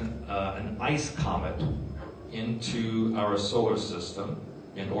sent an ice comet into our solar system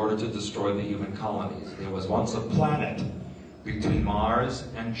in order to destroy the human colonies. There was once a planet between Mars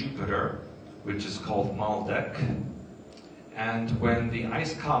and Jupiter, which is called Maldek. And when the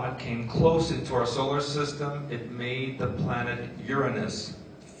ice comet came close into our solar system, it made the planet Uranus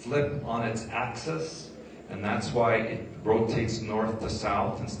flip on its axis, and that's why it rotates north to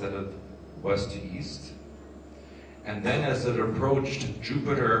south instead of west to east. And then as it approached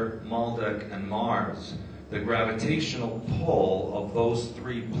Jupiter, Maldek, and Mars, the gravitational pull of those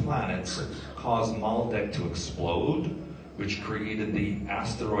three planets caused Maldek to explode, which created the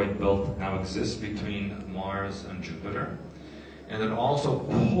asteroid belt that now exists between Mars and Jupiter. And it also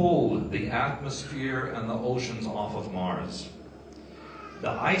pulled the atmosphere and the oceans off of Mars. The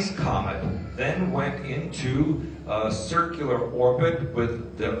ice comet then went into a circular orbit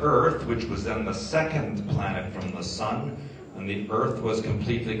with the Earth, which was then the second planet from the Sun, and the Earth was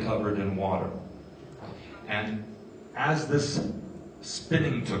completely covered in water. And as this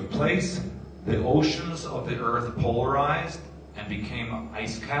spinning took place, the oceans of the Earth polarized and became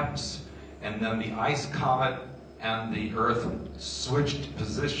ice caps, and then the ice comet and the Earth switched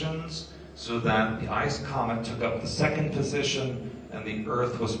positions so that the ice comet took up the second position and the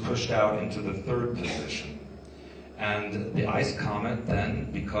Earth was pushed out into the third position. And the ice comet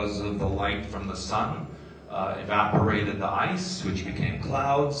then, because of the light from the sun, evaporated the ice, which became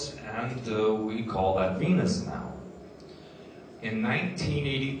clouds, and we call that Venus now. In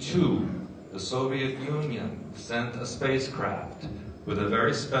 1982, the Soviet Union sent a spacecraft with a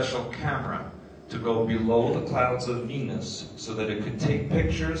very special camera to go below the clouds of Venus so that it could take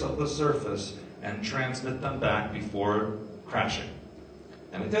pictures of the surface and transmit them back before crashing.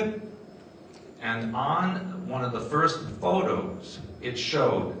 And it did. And on one of the first photos, it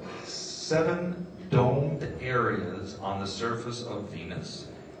showed 7 domed areas on the surface of Venus,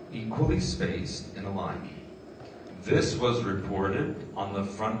 equally spaced in a line. This was reported on the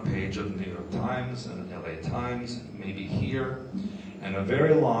front page of the New York Times and the LA Times, maybe here, and a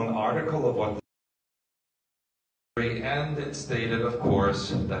very long article of what and it stated, of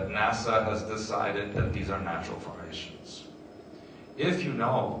course, that NASA has decided that these are natural formations. If you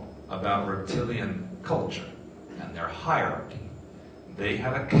know about reptilian culture and their hierarchy, they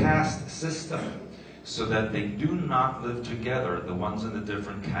have a caste system so that they do not live together, the ones in the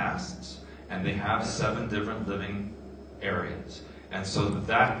different castes, and they have 7 different living areas. And so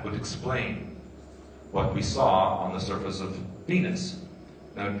that would explain what we saw on the surface of Venus.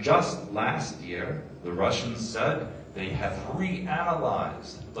 Now, just last year, the Russians said they have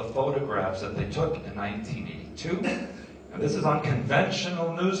reanalyzed the photographs that they took in 1982. And this is on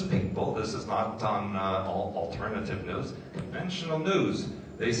conventional news, people. This is not on alternative news. Conventional news.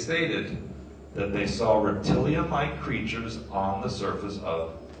 They stated that they saw reptilian-like creatures on the surface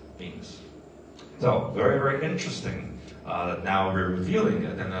of Venus. So, very, very interesting that now we're revealing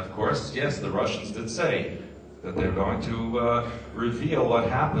it. And of course, yes, the Russians did say that they're going to reveal what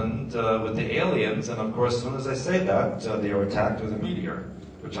happened with the aliens. And of course, as soon as I say that, they were attacked with a meteor,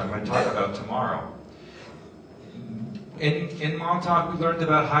 which I might talk about tomorrow. In Montauk, we learned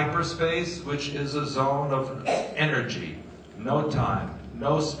about hyperspace, which is a zone of energy, no time,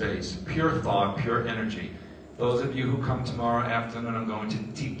 no space, pure thought, pure energy. Those of you who come tomorrow afternoon, I'm going to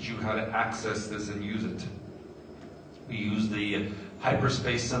teach you how to access this and use it. We use the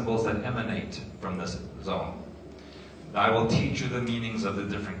hyperspace symbols that emanate from this zone. I will teach you the meanings of the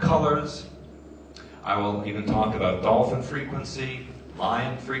different colors. I will even talk about dolphin frequency,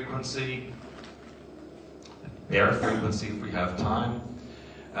 lion frequency, bear frequency if we have time.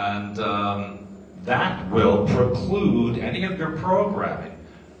 And that will preclude any of your programming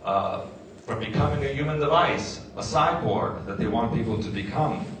from becoming a human device, a cyborg that they want people to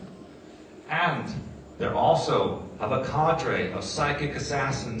become. And they also have a cadre of psychic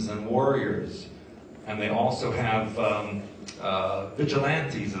assassins and warriors. And they also have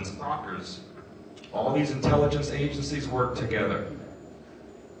vigilantes and stalkers. All these intelligence agencies work together.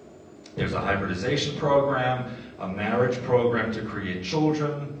 There's a hybridization program, a marriage program to create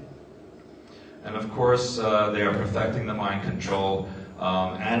children, and of course they are perfecting the mind control,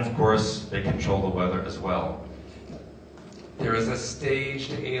 and of course they control the weather as well. There is a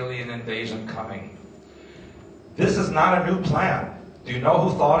staged alien invasion coming. This is not a new plan. Do you know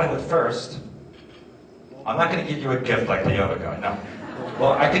who thought of it first? I'm not going to give you a gift like the other guy, no.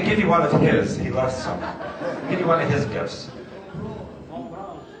 Well, I could give you one of his. He loves some. I'll give you one of his gifts.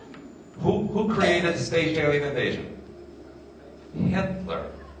 Who created the staged alien invasion? Hitler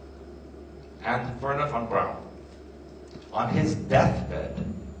and Werner von Braun. On his deathbed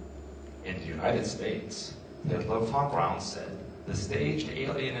in the United States, Hitler von Braun said, the staged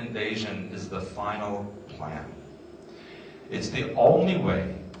alien invasion is the final plan. It's the only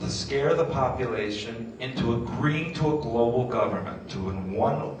way to scare the population into agreeing to a global government, to a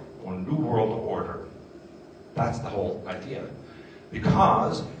new world order. That's the whole idea.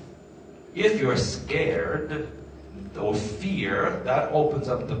 Because if you're scared or fear, that opens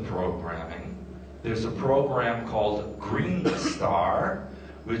up the programming. There's a program called Green Star,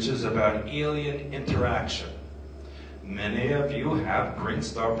 which is about alien interaction. Many of you have Green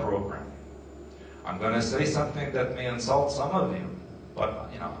Star program. I'm going to say something that may insult some of you, but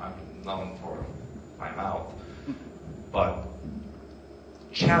I'm known for my mouth. But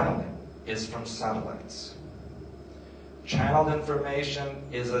channeling is from satellites. Channeled information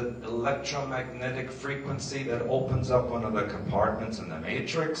is an electromagnetic frequency that opens up one of the compartments in the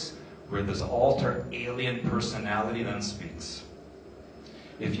matrix where this altered alien personality then speaks.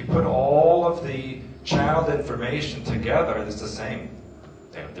 If you put all of the channeled information together, it's the same.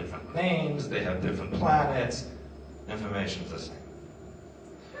 They have different names, they have different planets, information is the same.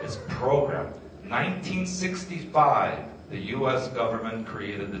 It's programmed. 1965, the US government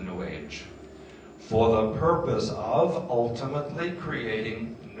created the New Age for the purpose of ultimately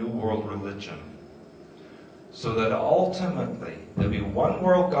creating New World religion. So that ultimately there'll be one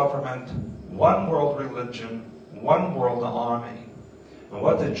world government, one world religion, one world army. And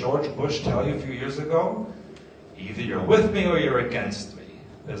what did George Bush tell you a few years ago? Either you're with me or you're against me.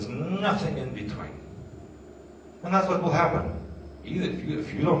 There's nothing in between. And that's what will happen. Either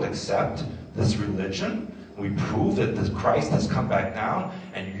if you don't accept this religion, we prove that this Christ has come back down,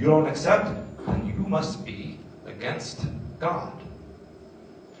 and you don't accept, then you must be against God.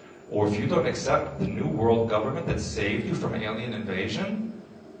 Or if you don't accept the new world government that saved you from alien invasion,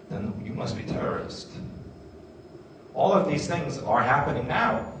 then you must be terrorist. All of these things are happening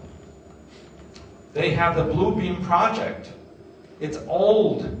now. They have the Blue Beam Project. It's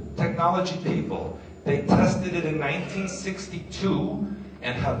old technology people. They tested it in 1962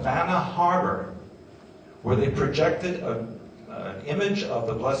 in Havana Harbor, where they projected an image of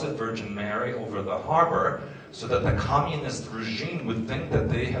the Blessed Virgin Mary over the harbor so that the communist regime would think that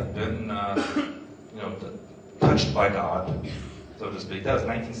they have been touched by God, so to speak. That was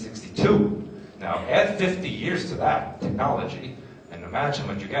 1962. Now, add 50 years to that technology, and imagine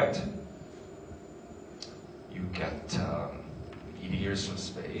what you get. You get meteors from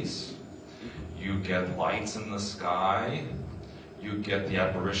space. You get lights in the sky. You get the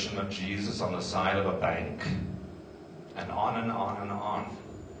apparition of Jesus on the side of a bank. And on and on and on.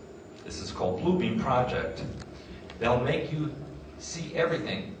 This is called Blue Beam Project. They'll make you see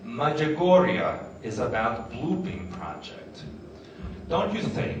everything. Medjugorje is about Blue Beam Project. Don't you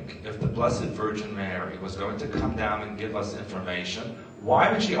think if the Blessed Virgin Mary was going to come down and give us information,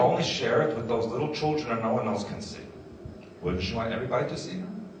 why would she only share it with those little children and no one else can see? Wouldn't she want everybody to see her?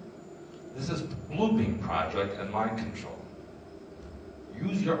 This is Blue Beam Project and mind control.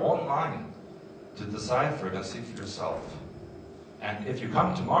 Use your own mind to decipher it and see for yourself. And if you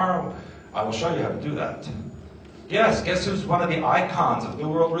come tomorrow, I will show you how to do that. Yes, guess who's one of the icons of New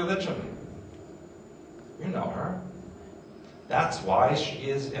World religion? You know her. That's why she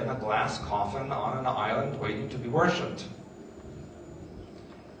is in a glass coffin on an island waiting to be worshipped.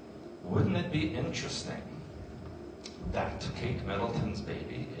 Wouldn't it be interesting that Kate Middleton's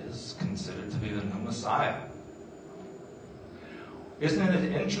baby is considered to be the new Messiah? Isn't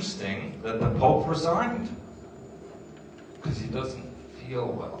it interesting that the Pope resigned? Because he doesn't feel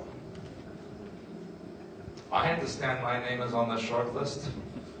well. I understand my name is on the short list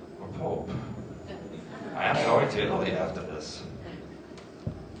for Pope. I am going to Italy after this.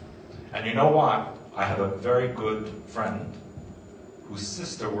 And you know what? I have a very good friend whose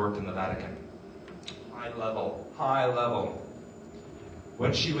sister worked in the Vatican. High level.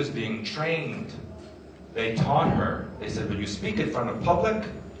 When she was being trained, they taught her, they said, when you speak in front of public,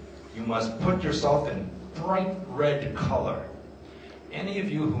 you must put yourself in bright red color. Any of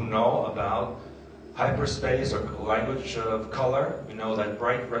you who know about hyperspace or language of color, you know that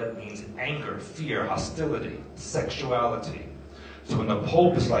bright red means anger, fear, hostility, sexuality. So when the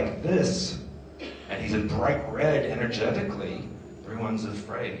Pope is like this, and he's in bright red energetically, everyone's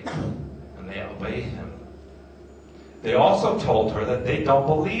afraid, and they obey him. They also told her that they don't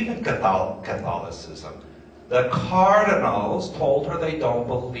believe in Catholicism. The cardinals told her they don't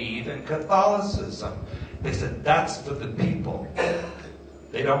believe in Catholicism. They said, that's for the people.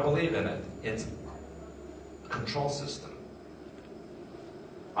 They don't believe in it. It's a control system.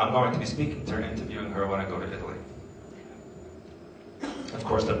 I'm going to be speaking to her, interviewing her when I go to Italy. Of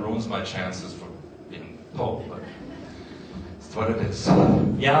course, that ruins my chances for being Pope, but it's what it is.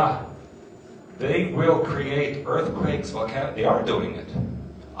 Yeah, they will create earthquakes, volcanoes. They are doing it.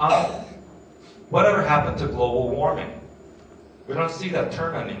 Whatever happened to global warming? We don't see that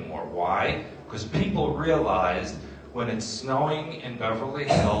term anymore. Why? Because people realized when it's snowing in Beverly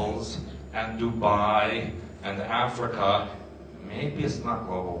Hills and Dubai and Africa, maybe it's not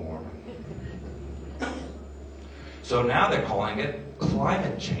global warming. So now they're calling it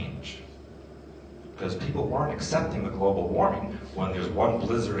climate change. Because people weren't accepting the global warming when there's one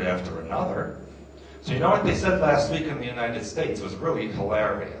blizzard after another. So you know what they said last week in the United States was really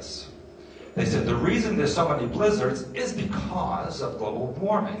hilarious. They said the reason there's so many blizzards is because of global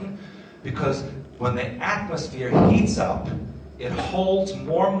warming, because when the atmosphere heats up, it holds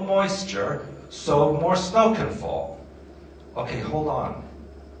more moisture, so more snow can fall. Okay, hold on.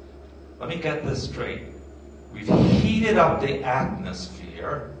 Let me get this straight. We've heated up the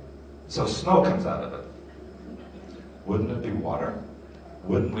atmosphere, so snow comes out of it. Wouldn't it be water?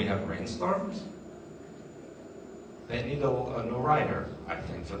 Wouldn't we have rainstorms? They need a new writer, I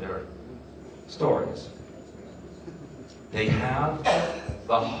think, for their stories. They have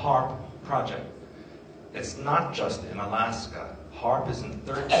the HARP project. It's not just in Alaska. HARP is in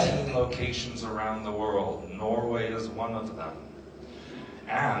 13 locations around the world. Norway is one of them.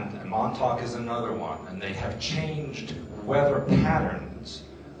 And Montauk is another one. And they have changed weather patterns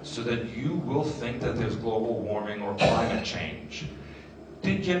so that you will think that there's global warming or climate change.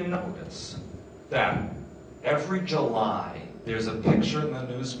 Did you notice that every July there's a picture in the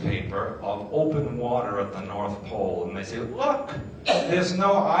newspaper of open water at the North Pole, and they say, look, there's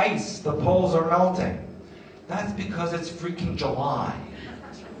no ice, the poles are melting. That's because it's freaking July.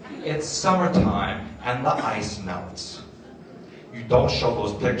 It's summertime, and the ice melts. You don't show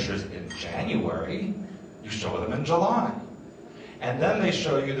those pictures in January, you show them in July. And then they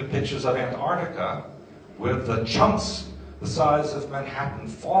show you the pictures of Antarctica with the chunks the size of Manhattan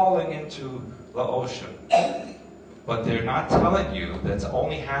falling into the ocean. But they're not telling you that's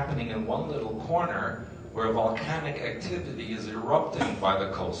only happening in one little corner where volcanic activity is erupting by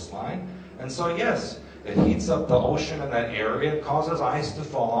the coastline. And so yes, it heats up the ocean in that area, causes ice to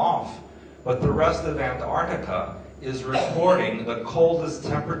fall off. But the rest of Antarctica is recording the coldest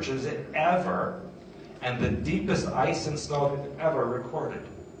temperatures it ever and the deepest ice and snow it ever recorded.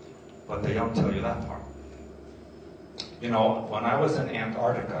 But they don't tell you that part. You know, when I was in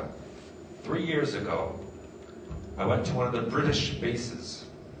Antarctica 3 years ago, I went to one of the British bases.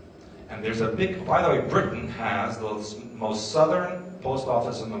 And there's a big, by the way, Britain has the most southern post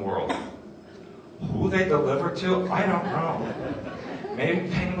office in the world. Who they deliver to, I don't know. Maybe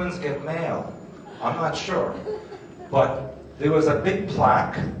penguins get mail. I'm not sure. But there was a big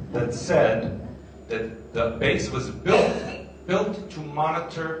plaque that said that the base was built to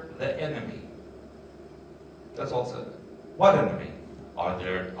monitor the enemy. That's all it said. What enemy? Are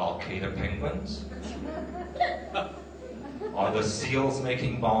there Al-Qaeda penguins? Are the SEALs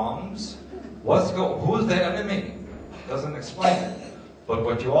making bombs? Who's the enemy? Doesn't explain it. But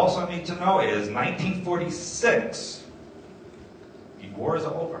what you also need to know is 1946, the war is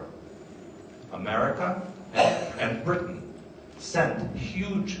over. America and Britain sent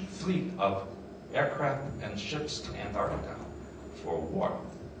huge fleet of aircraft and ships to Antarctica for war.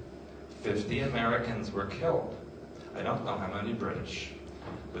 50 Americans were killed. I don't know how many British.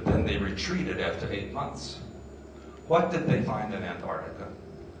 But then they retreated after 8 months. What did they find in Antarctica?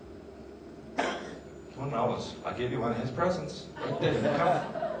 Who knows? I gave you one of his presents. It didn't come.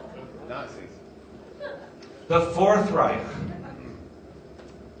 Nazis. The Fourth Reich.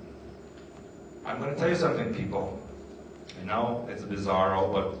 I'm going to tell you something, people. I know it's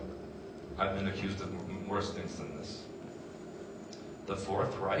bizarro, but I've been accused of worse things than this. The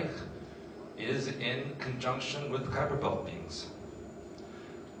Fourth Reich is in conjunction with Kuiper Belt beings.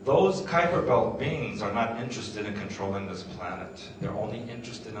 Those Kuiper Belt beings are not interested in controlling this planet. They're only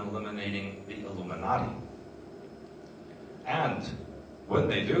interested in eliminating the Illuminati. And when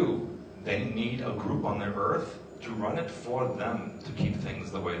they do, they need a group on the earth to run it for them to keep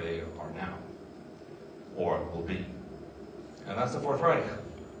things the way they are now, or will be. And that's the Fourth Reich.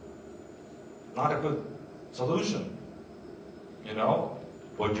 Not a good solution. You know,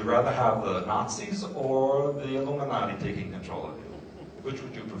 would you rather have the Nazis or the Illuminati taking control of you? Which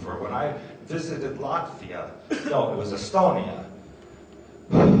would you prefer? When I visited Latvia, no, it was Estonia,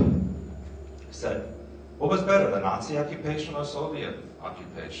 I said, what was better, the Nazi occupation or Soviet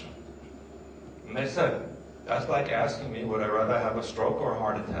occupation? And they said, that's like asking me, would I rather have a stroke or a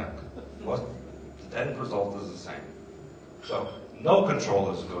heart attack? Well, the end result is the same. So, no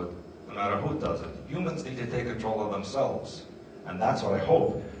control is good, no matter who does it. Humans need to take control of themselves. And that's what I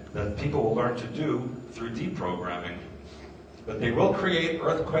hope that people will learn to do through deprogramming. But they will create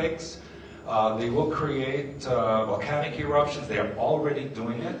earthquakes, they will create volcanic eruptions. They are already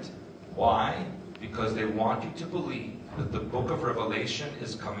doing it. Why? Because they want you to believe that the book of Revelation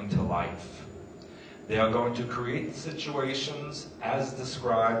is coming to life. They are going to create situations as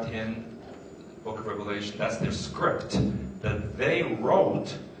described in the book of Revelation. That's their script that they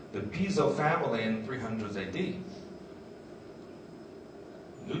wrote, the Piso family, in 300 AD.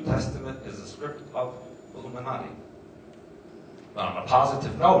 New Testament is a script of Illuminati. But on a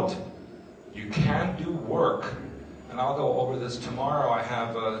positive note, you can do work, and I'll go over this tomorrow. I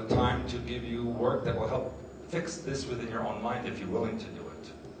have time to give you work that will help fix this within your own mind if you're willing to do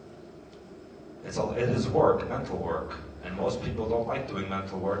it. It is work, mental work, and most people don't like doing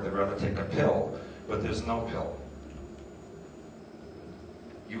mental work. They'd rather take a pill, but there's no pill.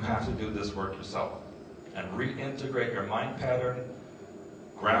 You have to do this work yourself and reintegrate your mind pattern,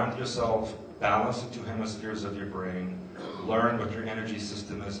 ground yourself, balance the two hemispheres of your brain, learn what your energy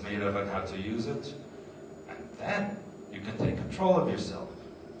system is made of and how to use it, and then you can take control of yourself.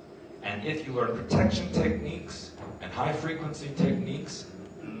 And if you learn protection techniques and high-frequency techniques,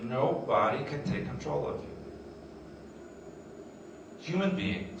 nobody can take control of you. Human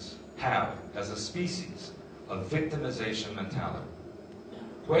beings have, as a species, a victimization mentality.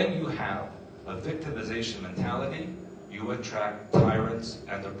 When you have a victimization mentality, you attract tyrants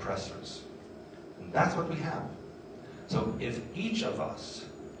and oppressors. And that's what we have. So if each of us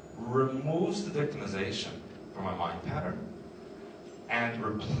removes the victimization from our mind pattern and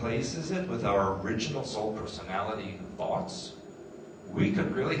replaces it with our original soul personality thoughts, we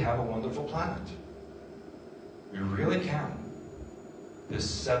could really have a wonderful planet. We really can. There's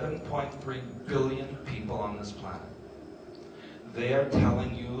 7.3 billion people on this planet. They are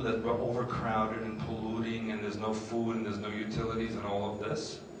telling you that we're overcrowded and polluting and there's no food and there's no utilities and all of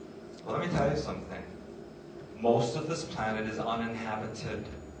this. Well, let me tell you something. Most of this planet is uninhabited.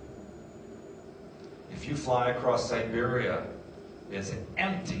 If you fly across Siberia, it's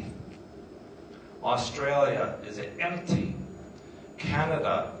empty. Australia is empty.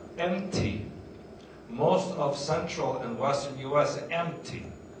 Canada, empty. Most of central and western US, empty.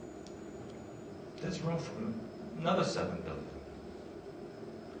 There's room for another 7 billion.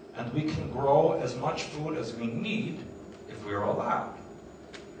 And we can grow as much food as we need if we're allowed.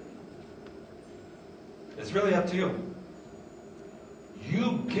 It's really up to you.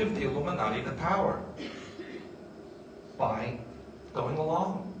 You give the Illuminati the power by going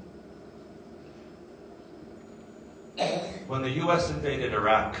along. When the US invaded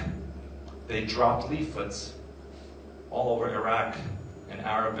Iraq, they dropped leaflets all over Iraq in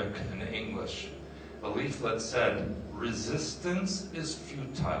Arabic and English. The leaflet said, "Resistance is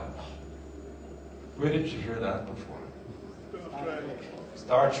futile." Where did you hear that before?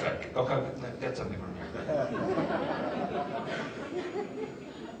 Star Trek. Okay, get something from here.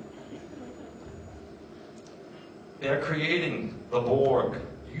 They're creating the Borg.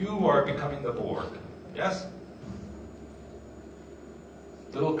 You are becoming the Borg. Yes?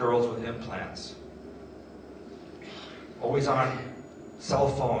 Little girls with implants. Always on cell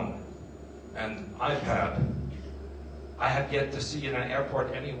phone and iPad. I have yet to see in an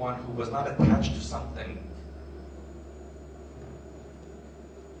airport anyone who was not attached to something.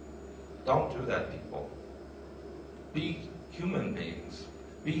 Don't do that, people. Be human beings.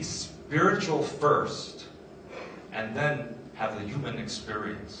 Be spiritual first, and then have the human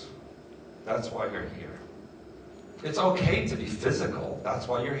experience. That's why you're here. It's okay to be physical. That's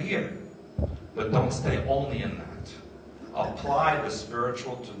why you're here. But don't stay only in that. Apply the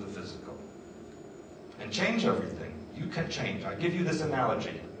spiritual to the physical. And change everything. You can change. I give you this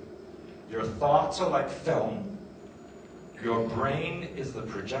analogy. Your thoughts are like film. Your brain is the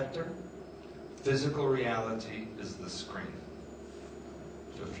projector. Physical reality is the screen.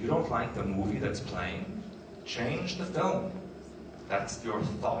 So if you don't like the movie that's playing, change the film. That's your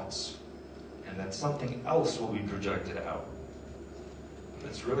thoughts. And then something else will be projected out.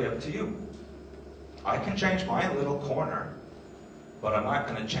 It's really up to you. I can change my little corner, but I'm not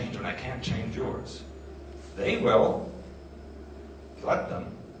going to change when I can't change yours. They will. Let them.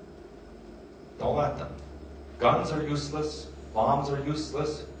 Don't let them. Guns are useless. Bombs are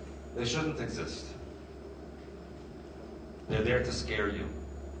useless. They shouldn't exist. They're there to scare you.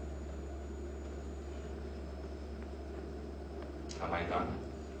 Am I done?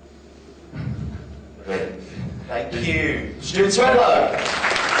 Good. Thank you. Stewart Swerdlow.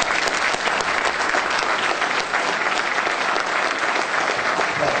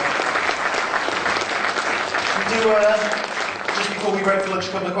 Just before we break for lunch,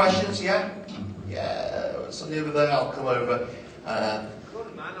 a couple of questions, yeah? Yeah, somebody over there, I'll come over.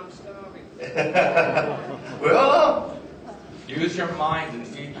 Good man, I'm starving. We are. Use your mind and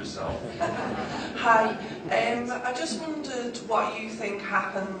feed yourself. Hi, I just wondered what you think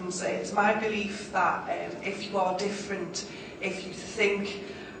happens. It's my belief that if you are different, if you think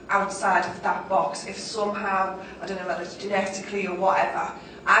outside of that box, if somehow, I don't know whether it's genetically or whatever,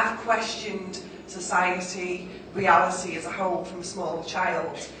 I've questioned society, reality as a whole from a small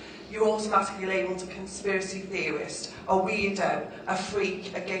child. You're automatically labelled a conspiracy theorist, a weirdo, a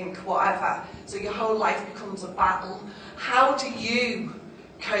freak, a gink, whatever. So your whole life becomes a battle. How do you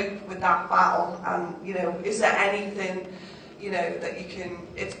cope with that battle? And, you know, is there anything, you know, that you can...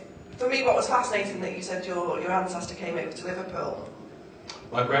 It's, for me, what was fascinating that you said your ancestor came over to Liverpool.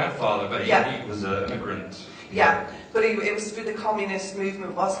 My grandfather, but he was an immigrant. Yeah, but it was through the communist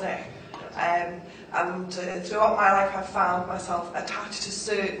movement, wasn't it? And throughout my life I've found myself attached to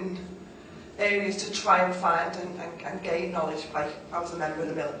certain areas to try and find and gain knowledge. Like I was a member of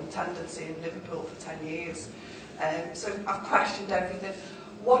the militant tendency in Liverpool for 10 years. So I've questioned everything.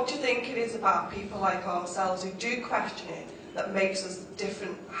 What do you think it is about people like ourselves who do question it that makes us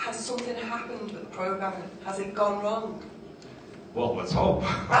different? Has something happened with the programming? Has it gone wrong? Well, let's hope.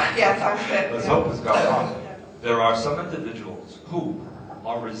 Yeah, thanks. Let's hope it's gone wrong. There are some individuals who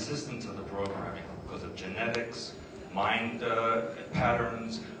are resistant to the programming because of genetics, mind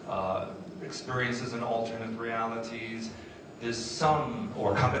patterns, experiences in alternate realities. There's some,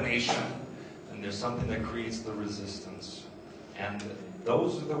 or combination, and there's something that creates the resistance. And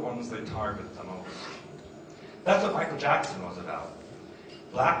those are the ones they target the most. That's what Michael Jackson was about.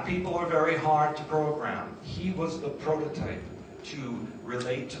 Black people are very hard to program. He was the prototype to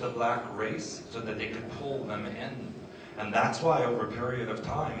relate to the black race so that they could pull them in. And that's why over a period of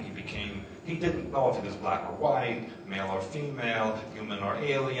time he didn't know if he was black or white, male or female, human or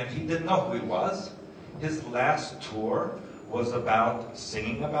alien. He didn't know who he was. His last tour was about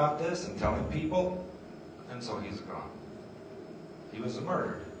singing about this and telling people, and so he's gone. He was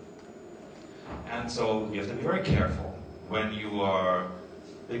murdered. And so you have to be very careful when you are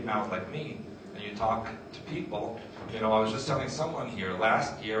big mouth like me and you talk to people. You know, I was just telling someone here,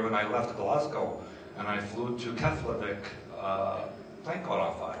 last year when I left Glasgow and I flew to Keflavik, plane caught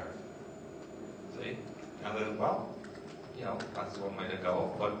on fire. See? And then, well, you know, that's one way to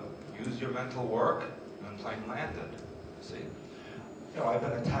go, but use your mental work and the plane landed. See? You know, I've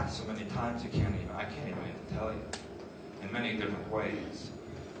been attacked so many times I can't even tell you, in many different ways.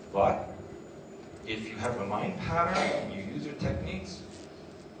 But if you have a mind pattern and you use your techniques,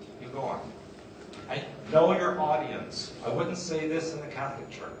 you go on. I know your audience. I wouldn't say this in the Catholic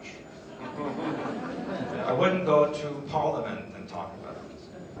Church. I wouldn't go to Parliament and talk about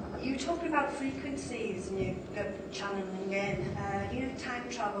it. You were talking about frequencies and you're channeling in. You know, time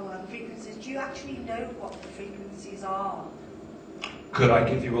travel and frequencies. Do you actually know what the frequencies are? Could I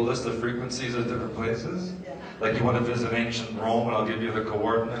give you a list of frequencies at different places? Yeah. Like you want to visit ancient Rome and I'll give you the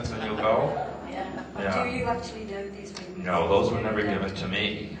coordinates and you'll go? Yeah. Do you actually know these frequencies? No, those were never given to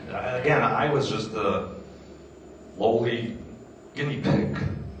me. Again, I was just the lowly guinea pig,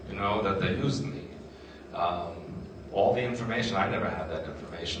 you know, that they used me. All the information, I never had that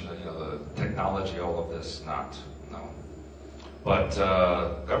information, you know, the technology, all of this, no. But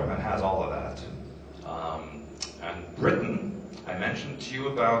government has all of that. And Britain, I mentioned to you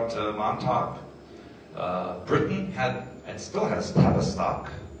about Montauk. Britain had, and still has, Tavistock,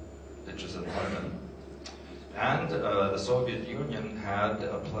 which is in London. And the Soviet Union had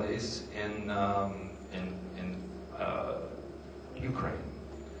a place in Ukraine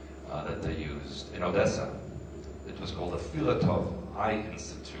that they used, in Odessa. It was called the Filatov Eye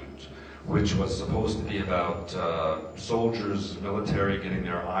Institute, which was supposed to be about soldiers, military getting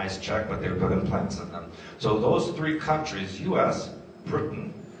their eyes checked, but they would put implants in them. So those three countries, US,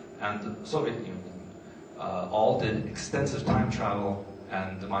 Britain, and the Soviet Union, all did extensive time travel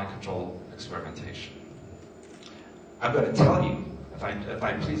and mind control experimentation. I'm going to tell you, if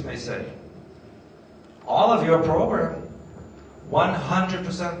I please may say, all of your program,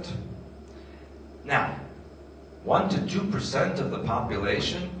 100%. Now, 1 to 2% of the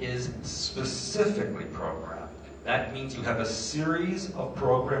population is specifically programmed. That means you have a series of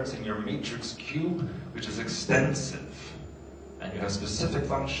programs in your matrix cube, which is extensive, and you have specific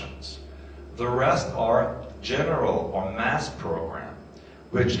functions. The rest are general or mass program,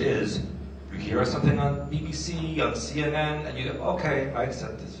 which is, you hear something on BBC, on CNN, and you go, okay, I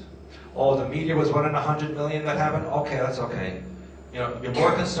accept this. Oh, the media was 1 in 100 million that happened? Okay, that's okay. You know, you're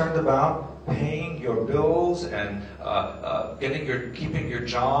more concerned about paying your bills and keeping your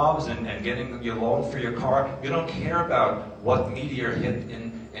jobs and getting your loan for your car. You don't care about what meteor hit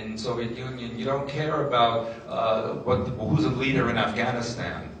in Soviet Union. You don't care about who's a leader in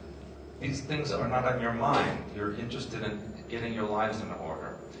Afghanistan. These things are not on your mind. You're interested in getting your lives in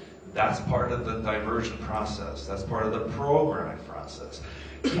order. That's part of the diversion process. That's part of the programming process.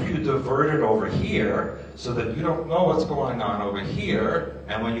 Keep you diverted over here so that you don't know what's going on over here,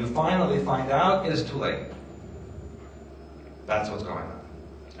 and when you finally find out, it's too late. That's what's going on.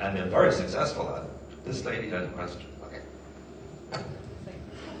 And they're very successful at it. This lady had a question. Okay.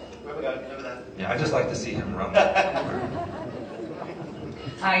 Where we going? Over there. Yeah, I just like to see him run.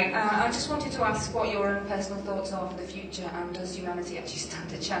 Hi, I just wanted to ask what your own personal thoughts are for the future, and does humanity actually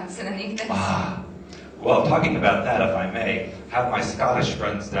stand a chance in any of this? Well, talking about that, if I may, have my Scottish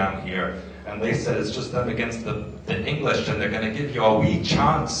friends down here, and they said it's just them against the English, and they're going to give you a wee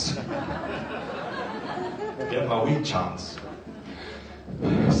chance. Give them a wee chance.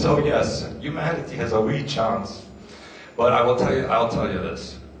 So yes, humanity has a wee chance. But I'll tell you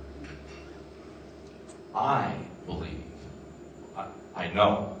this. I believe, I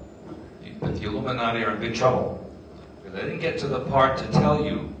know, that the Illuminati are in big trouble. Because I didn't get to the part to tell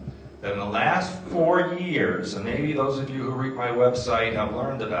you that in the last 4 years, and maybe those of you who read my website have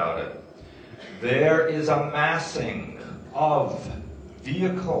learned about it, there is a massing of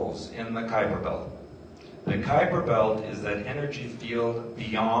vehicles in the Kuiper Belt. The Kuiper Belt is that energy field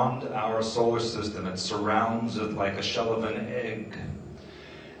beyond our solar system. It surrounds it like a shell of an egg.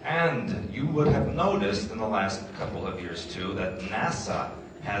 And you would have noticed in the last couple of years too that NASA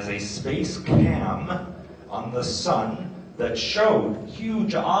has a space cam on the sun that showed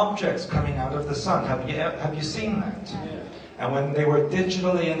huge objects coming out of the sun. Have you seen that? Yeah. And when they were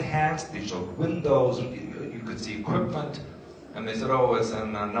digitally enhanced, they showed windows, you could see equipment, and they said, oh, it's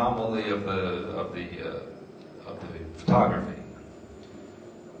an anomaly of the photography.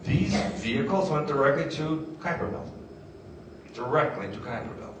 These vehicles went directly to Kuiper Belt. Directly to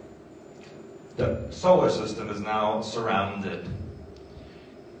Kuiper Belt. The solar system is now surrounded.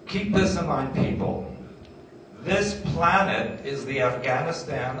 Keep this in mind, people. This planet is the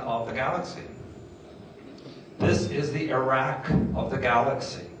Afghanistan of the galaxy. This is the Iraq of the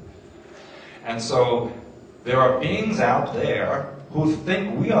galaxy. And so there are beings out there who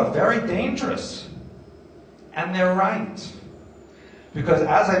think we are very dangerous. And they're right. Because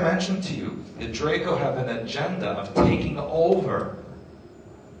as I mentioned to you, the Draco have an agenda of taking over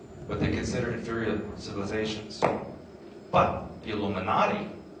what they consider inferior civilizations. But the Illuminati,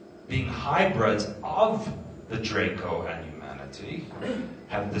 being hybrids of the Draco and humanity,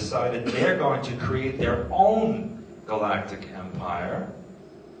 have decided they're going to create their own galactic empire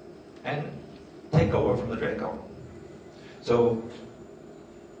and take over from the Draco. So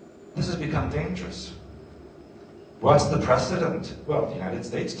this has become dangerous. What's the precedent? Well, the United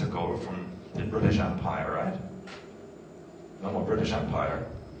States took over from the British Empire, right? No more British Empire.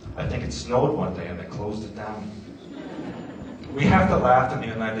 I think it snowed one day and they closed it down. We have to laugh in the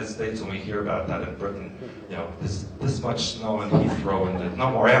United States when we hear about that in Britain. You know, this much snow in Heathrow and there's no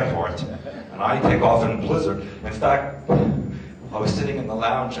more airport. And I take off in a blizzard. In fact, I was sitting in the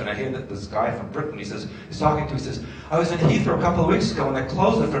lounge and I hear that this guy from Britain, he says, I was in Heathrow a couple of weeks ago and they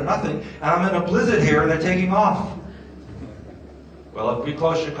closed it for nothing, and I'm in a blizzard here and they're taking off. Well, if we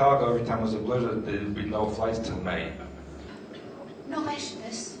closed Chicago every time there was a blizzard, there'd be no flights till May. Not mentioned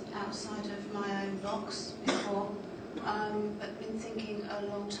this outside of my own box before, but been thinking a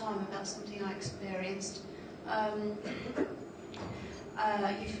long time about something I experienced. You're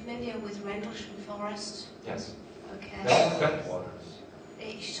familiar with Rendlesham Forest? Yes. Okay. Bent waters.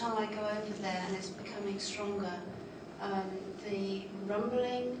 Each time I go over there, and it's becoming stronger, the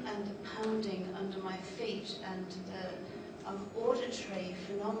rumbling and the pounding under my feet and the auditory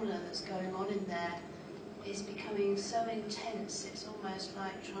phenomena that's going on in there is becoming so intense, it's almost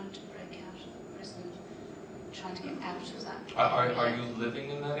like trying to break out of prison, trying to get out of that. Are you living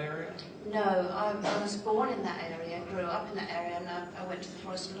in that area? No, I was born in that area, grew up in that area, and I went to the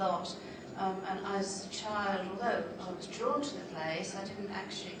forest a lot. And as a child, although I was drawn to the place, I didn't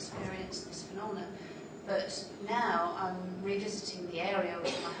actually experience this phenomenon. But now I'm revisiting the area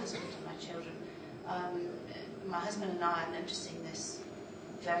with my husband and my children. My husband and I are noticing this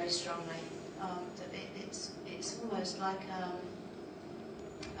very strongly. That it's almost like an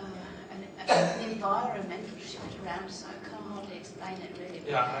environmental shift around us. I can't hardly explain it really.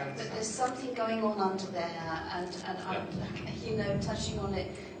 Yeah, but there's something going on under there, and I'm, touching on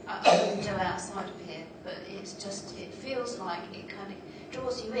it. I wouldn't go outside of here, but it feels like it kind of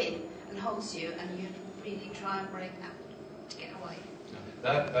draws you in, and holds you, and you have to really try and break out to get away.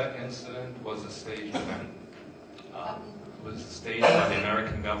 That incident was a staged event. It was staged by the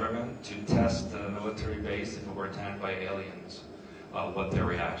American government to test the military base if it were attacked by aliens, what their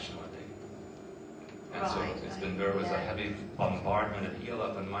reaction would be. And so there was a heavy bombardment of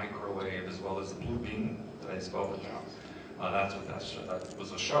ELF and microwave, as well as the blue beam that I spoke about. That's what that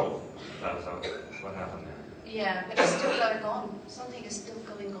was a show. That was what happened there. Yeah, but it's still going on. Something is still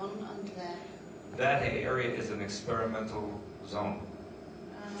going on under there. That area is an experimental zone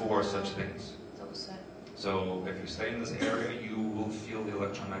for such things. Thought so. So if you stay in this area, you will feel the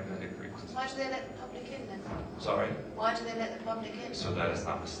electromagnetic frequency. Why do they let the public in then? Sorry? Why do they let the public in? So that it's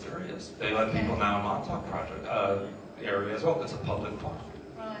not mysterious. They let people now in Montauk Project area as well. It's a public park.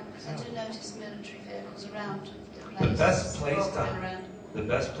 Right, because I do notice military vehicles around the place. The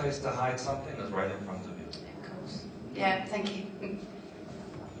best place to hide something is right in front of you. Of course. Yeah, thank you.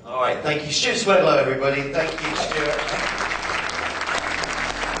 All right, thank you. Stewart Swerdlow, everybody. Thank you, Stewart.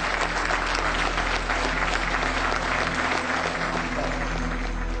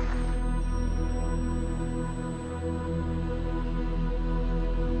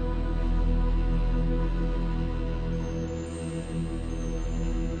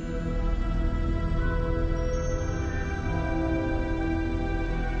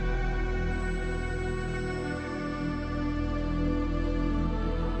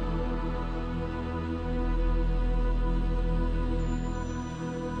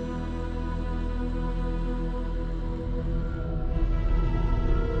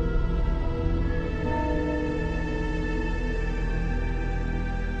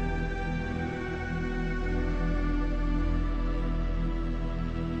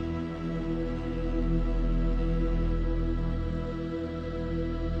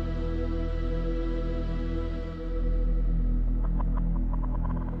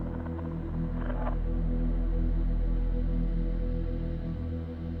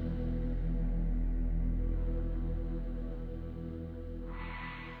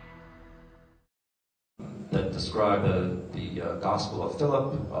 That describe the Gospel of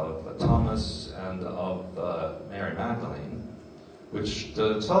Philip, of Thomas, and of Mary Magdalene, which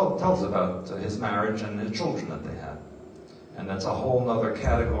tells about his marriage and the children that they had. And that's a whole other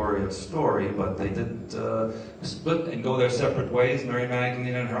category of story, but they did split and go their separate ways. Mary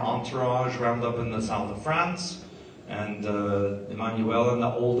Magdalene and her entourage wound up in the south of France, and Emmanuel and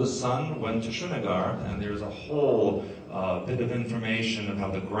the oldest son went to Srinagar, and there's a whole bit of information of how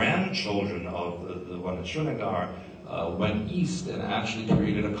the grandchildren of the one in Srinagar went east and actually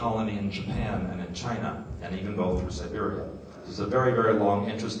created a colony in Japan and in China, and even go through Siberia. It's a very, very long,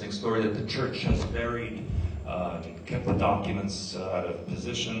 interesting story that the church has buried, kept the documents out of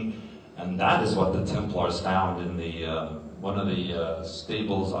position, and that is what the Templars found in the one of the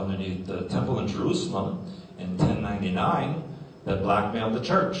stables underneath the temple in Jerusalem in 1099 that blackmailed the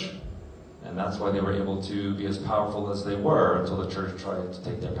church. And that's why they were able to be as powerful as they were until the church tried to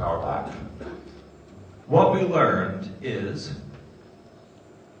take their power back. What we learned is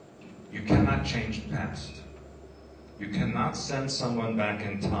you cannot change the past. You cannot send someone back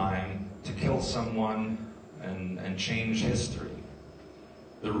in time to kill someone and change history.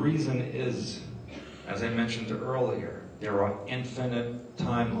 The reason is, as I mentioned earlier, there are infinite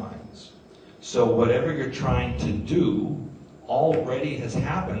timelines. So whatever you're trying to do already has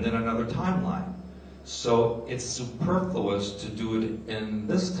happened in another timeline. So it's superfluous to do it in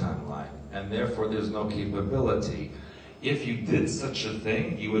this timeline, and therefore there's no capability. If you did such a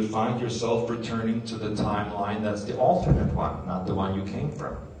thing, you would find yourself returning to the timeline that's the alternate one, not the one you came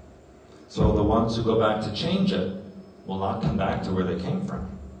from. So the ones who go back to change it will not come back to where they came from.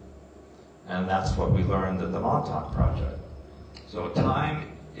 And that's what we learned at the Montauk Project. So time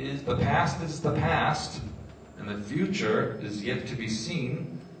is the past, and the future is yet to be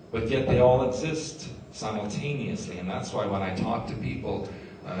seen, but yet they all exist simultaneously. And that's why when I talk to people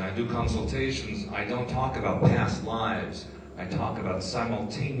and I do consultations, I don't talk about past lives. I talk about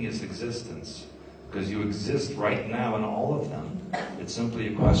simultaneous existence, because you exist right now in all of them. It's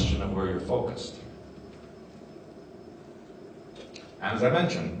simply a question of where you're focused. As I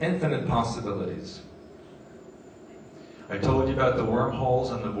mentioned, infinite possibilities. I told you about the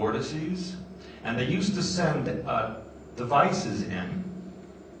wormholes and the vortices, and they used to send devices in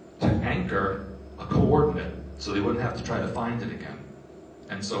to anchor a coordinate so they wouldn't have to try to find it again.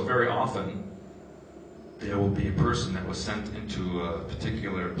 And so very often there will be a person that was sent into a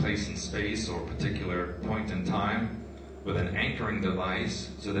particular place in space or a particular point in time with an anchoring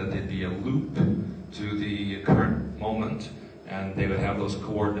device so that there'd be a loop to the current moment, and they would have those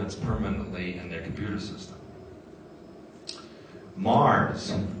coordinates permanently in their computer system.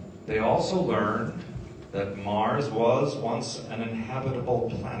 Mars. They also learned that Mars was once an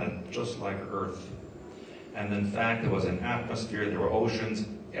inhabitable planet, just like Earth. And in fact, there was an atmosphere, there were oceans,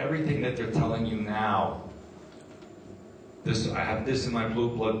 everything that they're telling you now. I have this in my Blue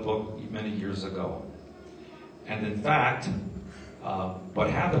Blood book many years ago. And in fact, what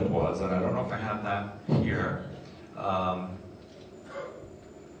happened was, and I don't know if I have that here,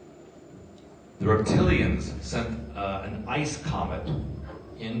 the reptilians sent an ice comet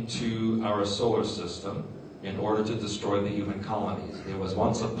into our solar system in order to destroy the human colonies. There was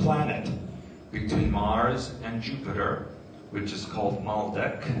once a planet between Mars and Jupiter, which is called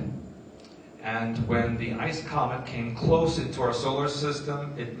Maldek. And when the ice comet came close into our solar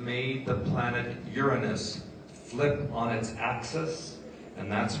system, it made the planet Uranus flip on its axis,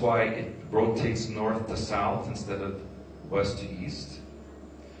 and that's why it rotates north to south instead of west to east.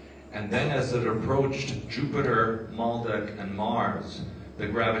 And then as it approached Jupiter, Maldek, and Mars, the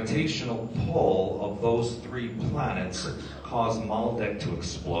gravitational pull of those three planets caused Maldek to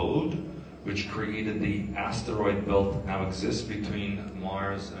explode, which created the asteroid belt that now exists between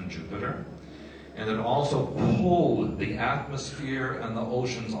Mars and Jupiter. And it also pulled the atmosphere and the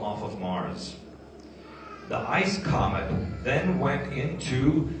oceans off of Mars. The ice comet then went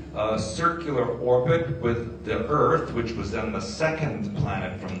into a circular orbit with the Earth, which was then the second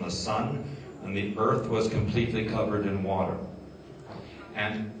planet from the Sun, and the Earth was completely covered in water.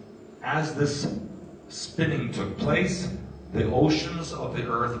 And as this spinning took place, the oceans of the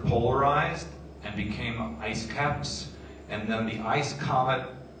Earth polarized and became ice caps, and then the ice comet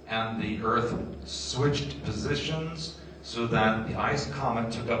and the Earth switched positions so that the ice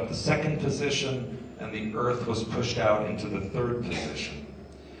comet took up the second position and the Earth was pushed out into the third position.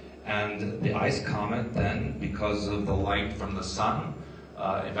 And the ice comet then, because of the light from the sun,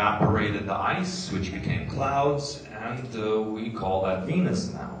 evaporated the ice, which became clouds, and we call that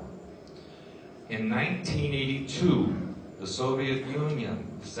Venus now. In 1982, the Soviet Union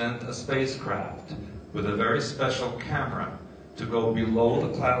sent a spacecraft with a very special camera to go below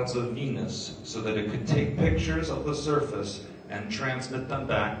the clouds of Venus so that it could take pictures of the surface and transmit them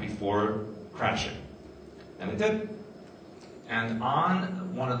back before crashing. And it did. And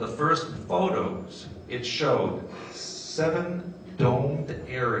on one of the first photos, it showed 7 domed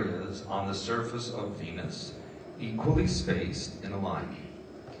areas on the surface of Venus, equally spaced in a line.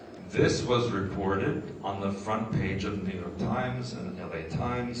 This was reported on the front page of the New York Times and LA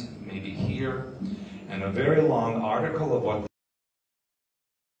Times, maybe here, and a very long article of what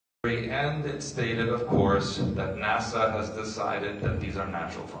and it stated, of course, that NASA has decided that these are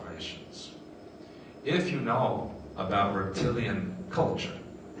natural formations. If you know about reptilian culture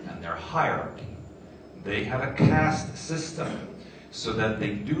and their hierarchy, they have a caste system so that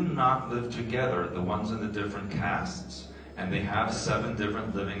they do not live together, the ones in the different castes, and they have 7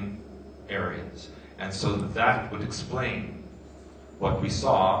 different living areas. And so that would explain what we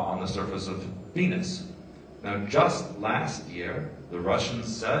saw on the surface of Venus. Now, just last year, the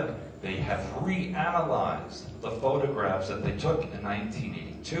Russians said they have reanalyzed the photographs that they took in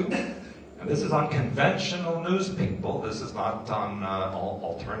 1982. And this is on conventional news, people. This is not on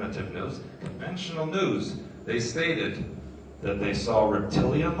alternative news. Conventional news. They stated that they saw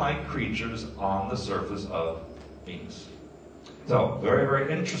reptilian-like creatures on the surface of Venus. So, very,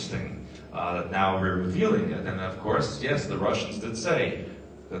 very interesting that now we're revealing it. And of course, yes, the Russians did say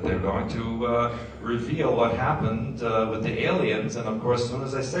that they're going to reveal what happened with the aliens. And of course, as soon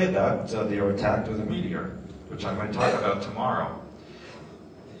as I say that, they were attacked with a meteor, which I'm going to talk about tomorrow.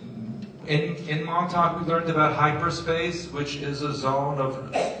 In Montauk, we learned about hyperspace, which is a zone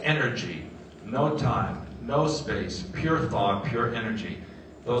of energy, no time, no space, pure thought, pure energy.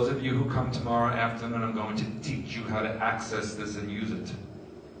 Those of you who come tomorrow afternoon, I'm going to teach you how to access this and use it.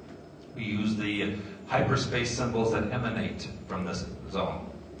 We use the hyperspace symbols that emanate from this zone.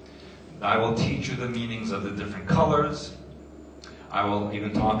 I will teach you the meanings of the different colors. I will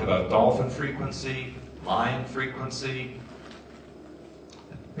even talk about dolphin frequency, lion frequency,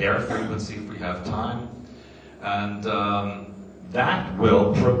 bear frequency if we have time. And that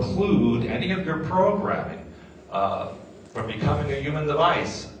will preclude any of your programming from becoming a human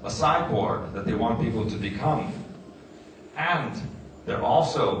device, a cyborg that they want people to become. And they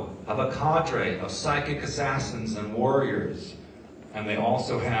also have a cadre of psychic assassins and warriors. And they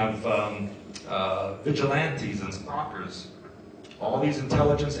also have vigilantes and stalkers. All these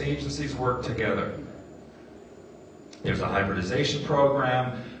intelligence agencies work together. There's a hybridization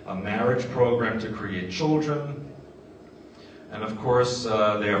program, a marriage program to create children, and of course they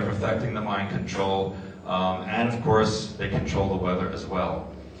are perfecting the mind control, and of course they control the weather as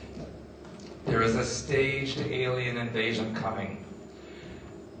well. There is a staged alien invasion coming.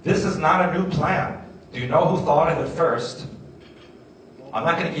 This not a new plan. Do you know who thought of it first? I'm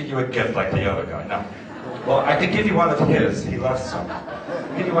not going to give you a gift like the other guy, no. Well, I could give you one of his. He left some.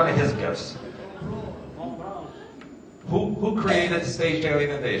 I'll give you one of his gifts. Who created staged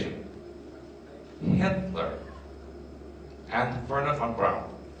alien invasion? Hitler and Werner von Braun.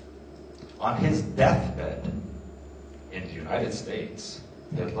 On his deathbed in the United States,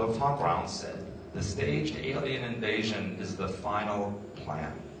 Hitler von Braun said, the staged alien invasion is the final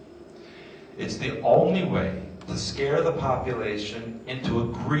plan. It's the only way to scare the population into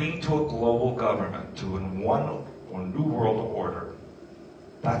agreeing to a global government, to a new world order.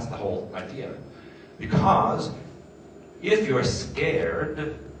 That's the whole idea. Because if you're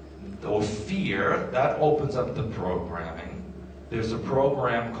scared or fear, that opens up the programming. There's a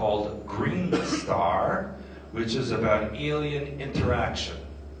program called Green Star, which is about alien interaction.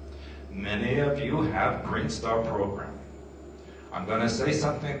 Many of you have Green Star programming. I'm going to say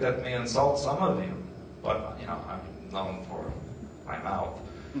something that may insult some of you, but I'm known for my mouth.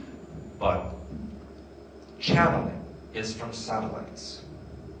 But channeling is from satellites.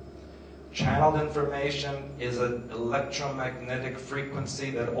 Channeled information is an electromagnetic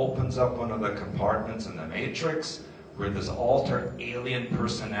frequency that opens up one of the compartments in the matrix where this altered alien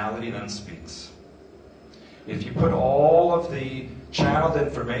personality then speaks. If you put all of the channeled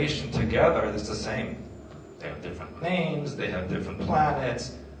information together, it's the same. They have different names, they have different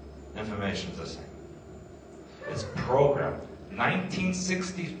planets, information is the same. It's programmed.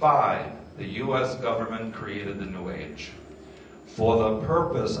 1965, the US government created the New Age for the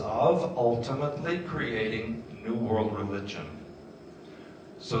purpose of ultimately creating New World religion.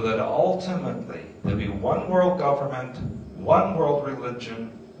 So that ultimately there'll be one world government, one world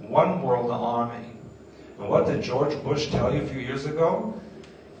religion, one world army. And what did George Bush tell you a few years ago?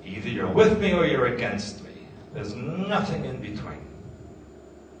 Either you're with me or you're against me. There's nothing in between.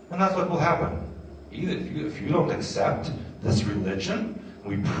 And that's what will happen. Either if you don't accept this religion,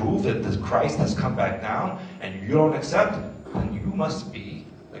 we prove that this Christ has come back down, and you don't accept, then you must be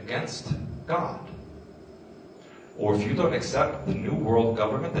against God. Or if you don't accept the new world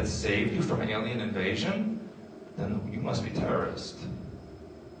government that saved you from alien invasion, then you must be terrorist.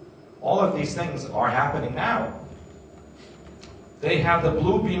 All of these things are happening now. They have the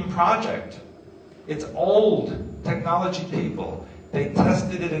Blue Beam Project. It's old technology people. They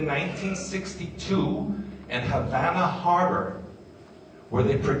tested it in 1962 in Havana Harbor, where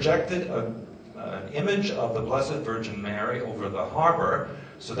they projected an image of the Blessed Virgin Mary over the harbor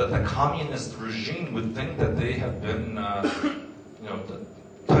so that the communist regime would think that they have been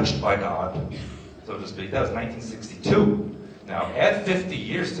touched by God, so to speak. That was 1962. Now, add 50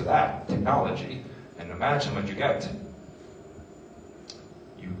 years to that technology, and imagine what you get.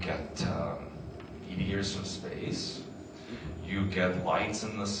 You get meteors from space. You get lights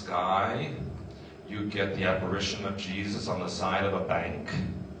in the sky. You get the apparition of Jesus on the side of a bank.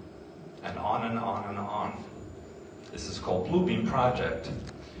 And on and on and on. This is called Blue Beam Project.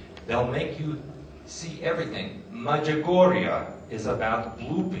 They'll make you see everything. Medjugorje is about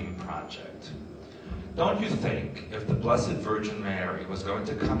Blue Beam Project. Don't you think if the Blessed Virgin Mary was going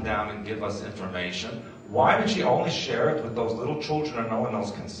to come down and give us information, why did she only share it with those little children and no one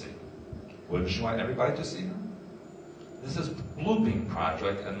else can see? Wouldn't she want everybody to see her? This is Blue Beam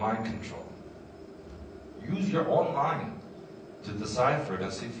Project and mind control. Use your own mind to decipher it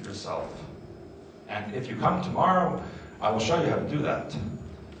and see for yourself. And if you come tomorrow, I will show you how to do that.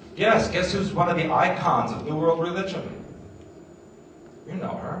 Yes, guess who's one of the icons of New World religion? You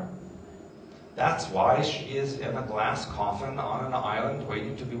know her. That's why she is in a glass coffin on an island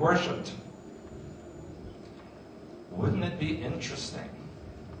waiting to be worshipped. Wouldn't it be interesting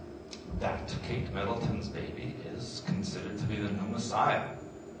that Kate Middleton's baby is considered to be the new Messiah?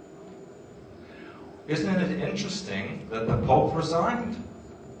 Isn't it interesting that the Pope resigned?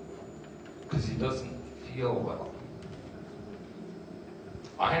 Because he doesn't feel well.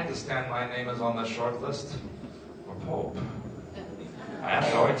 I understand my name is on the short list for Pope. I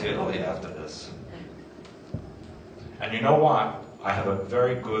am going to Italy after this. And you know what? I have a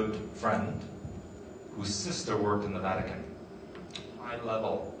very good friend whose sister worked in the Vatican.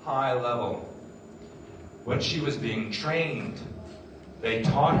 High level. When she was being trained, they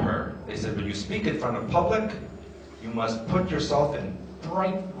taught her, they said, when you speak in front of public, you must put yourself in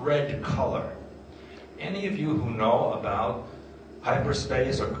bright red color. Any of you who know about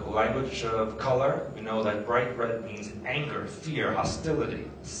hyperspace or language of color, you know that bright red means anger, fear, hostility,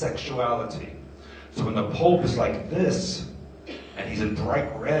 sexuality. So when the Pope is like this, and he's in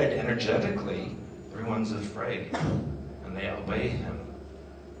bright red energetically, everyone's afraid, and they obey him.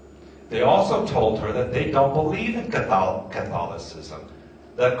 They also told her that they don't believe in Catholicism.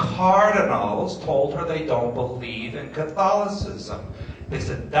 The cardinals told her they don't believe in Catholicism. They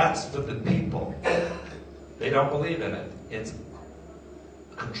said, that's for the people. They don't believe in it. It's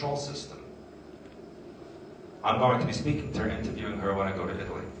a control system. I'm going to be speaking to her, interviewing her when I go to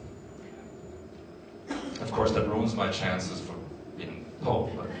Italy. Of course, that ruins my chances for being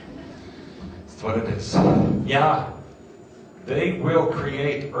Pope, but it's what it is. Yeah, they will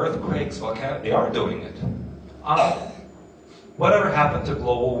create earthquakes, volcanoes. They are doing it. Whatever happened to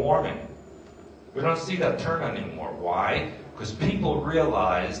global warming? We don't see that term anymore. Why? Because people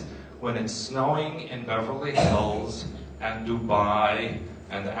realized when it's snowing in Beverly Hills and Dubai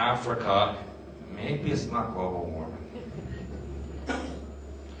and Africa, maybe it's not global warming.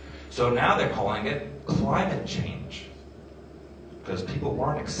 So now they're calling it climate change. Because people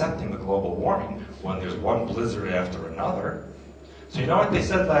weren't accepting the global warming when there's one blizzard after another. So you know what they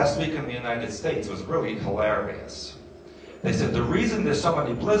said last week in the United States was really hilarious. They said the reason there's so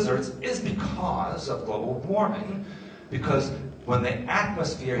many blizzards is because of global warming, because when the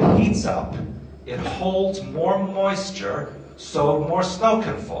atmosphere heats up, it holds more moisture, so more snow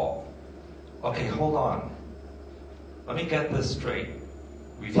can fall. Okay, hold on. Let me get this straight.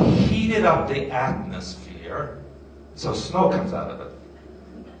 We've heated up the atmosphere, so snow comes out of it.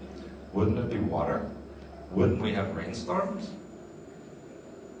 Wouldn't it be water? Wouldn't we have rainstorms?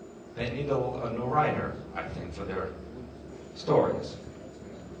 They need a new writer, I think, for their stories.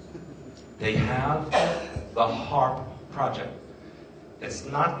 They have the HARP project. It's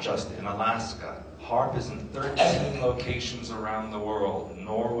not just in Alaska. HARP is in 13 locations around the world.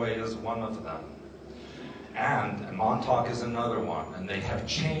 Norway is one of them. And Montauk is another one. And they have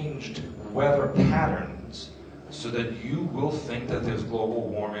changed weather patterns so that you will think that there's global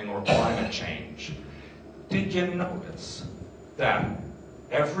warming or climate change. Did you notice that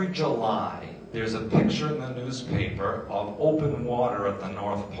every July there's a picture in the newspaper of open water at the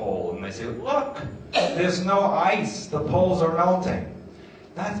North Pole, and they say, look, there's no ice, the poles are melting.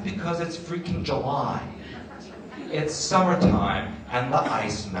 That's because it's freaking July. It's summertime, and the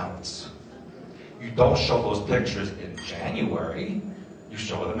ice melts. You don't show those pictures in January, you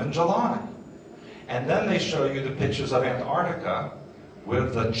show them in July. And then they show you the pictures of Antarctica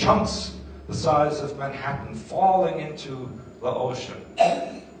with the chunks the size of Manhattan falling into the ocean.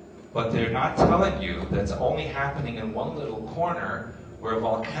 But they're not telling you that's only happening in one little corner where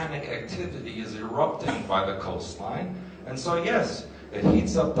volcanic activity is erupting by the coastline. And so yes, it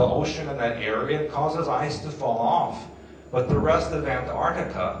heats up the ocean in that area and causes ice to fall off. But the rest of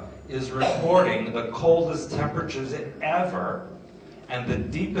Antarctica is recording the coldest temperatures ever and the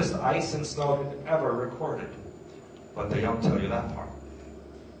deepest ice and snow ever recorded. But they don't tell you that part.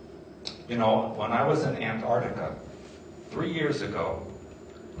 You know, when I was in Antarctica 3 years ago,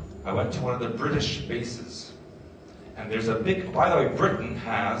 I went to one of the British bases. And there's a big, by the way, Britain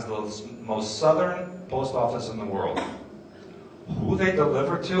has the most southern post office in the world. Who they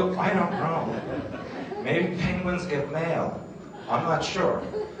deliver to, I don't know. Maybe penguins get mail. I'm not sure.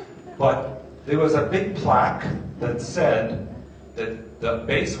 But there was a big plaque that said that the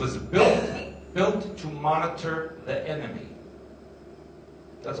base was built to monitor the enemy.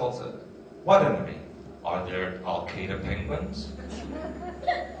 That's all it said. What enemy? Are there Al-Qaeda penguins?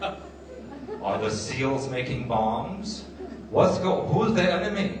 Are the SEALs making bombs? Who's the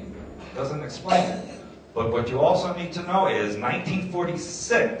enemy? Doesn't explain it. But what you also need to know is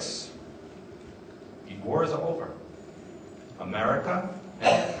 1946, the war is over. America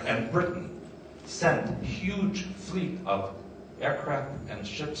and Britain sent huge fleet of aircraft and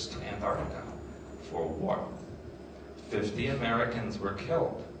ships to Antarctica for war. 50 Americans were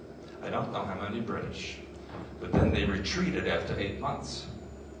killed. I don't know how many British. But then they retreated after 8 months.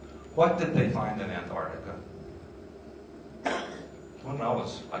 What did they find in Antarctica? Who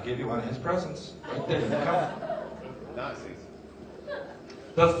knows? I'll give you one of his presents. Right there, you go. Nazis.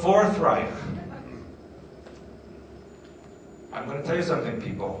 The Fourth Reich. I'm going to tell you something,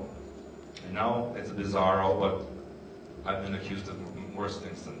 people. I know it's bizarro, but I've been accused of worse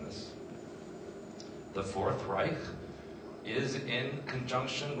things than this. The Fourth Reich is in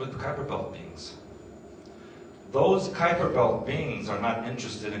conjunction with Kuiper Belt beings. Those Kuiper Belt beings are not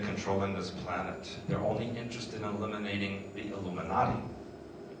interested in controlling this planet. They're only interested in eliminating the Illuminati.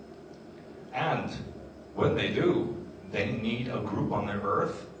 And when they do, they need a group on their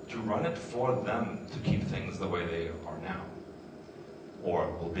Earth to run it for them to keep things the way they are now, or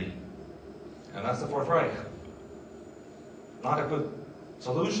will be. And that's the Fourth Reich. Not a good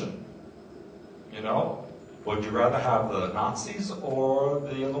solution. You know? Would you rather have the Nazis or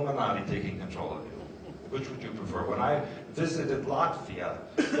the Illuminati taking control of you? Which would you prefer? When I visited Latvia,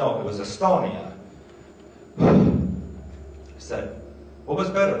 no, it was Estonia, I said, What was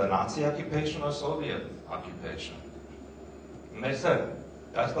better, the Nazi occupation or Soviet occupation? And they said,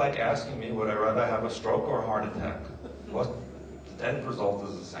 that's like asking me, would I rather have a stroke or a heart attack? Well, the end result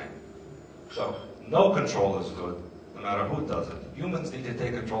is the same. So, no control is good, no matter who does it. Humans need to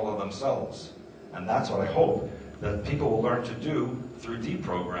take control of themselves. And that's what I hope that people will learn to do through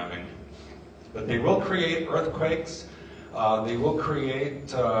deprogramming. But they will create earthquakes, they will create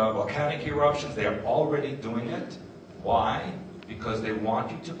volcanic eruptions. They are already doing it. Why? Because they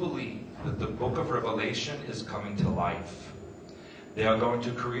want you to believe that the book of Revelation is coming to life. They are going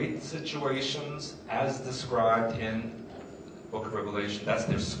to create situations as described in the book of Revelation. That's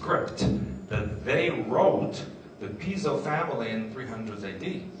their script that they wrote, the Piso family, in 300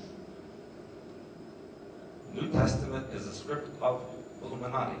 AD. New Testament is a script of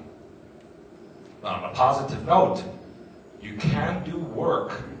Illuminati. But on a positive note, you can do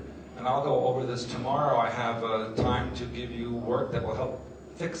work, and I'll go over this tomorrow. I have time to give you work that will help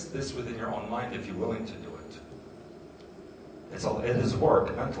fix this within your own mind if you're willing to do it. It is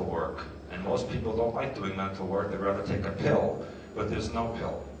work, mental work, and most people don't like doing mental work. They'd rather take a pill, but there's no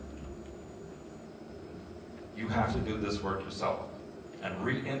pill. You have to do this work yourself and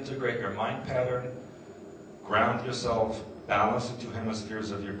reintegrate your mind pattern, ground yourself, balance the two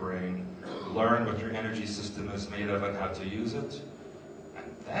hemispheres of your brain, learn what your energy system is made of and how to use it, and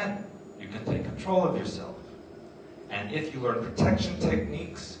then you can take control of yourself. And if you learn protection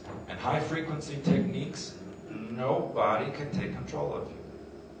techniques and high-frequency techniques, nobody can take control of you.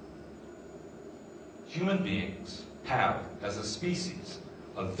 Human beings have, as a species,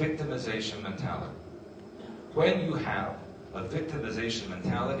 a victimization mentality. When you have a victimization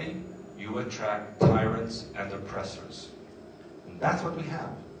mentality, you attract tyrants and oppressors. And that's what we have.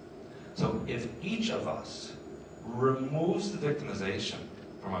 So if each of us removes the victimization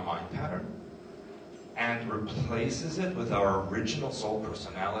from our mind pattern and replaces it with our original soul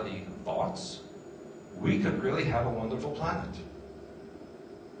personality thoughts, we could really have a wonderful planet.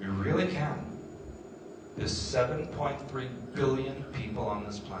 We really can. There's 7.3 billion people on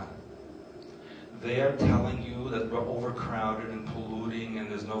this planet. They are telling you that we're overcrowded and polluting and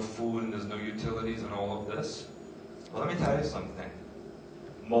there's no food and there's no utilities and all of this. Well, let me tell you something.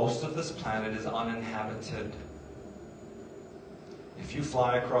 Most of this planet is uninhabited. If you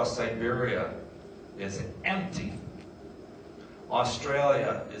fly across Siberia, it's empty.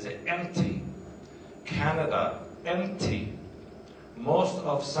 Australia is empty. Canada, empty. Most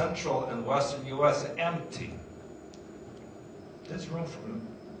of central and western US, empty. There's room for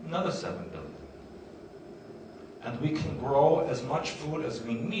another 7 billion. And we can grow as much food as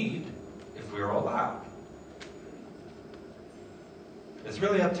we need if we're allowed. It's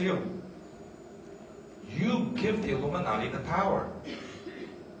really up to you. You give the Illuminati the power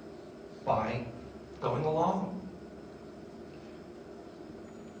by going along.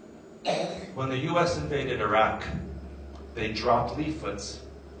 When the US invaded Iraq, they dropped leaflets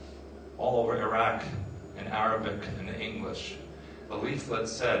all over Iraq in Arabic and English. The leaflet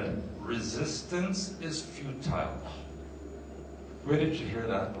said, "Resistance is futile." Where did you hear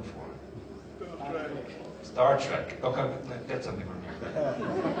that before? Star Trek. Okay, get something from here.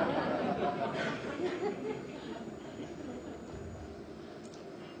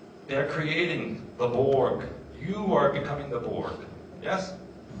 They're creating the Borg. You are becoming the Borg. Yes?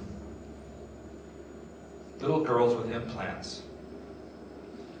 Little girls with implants.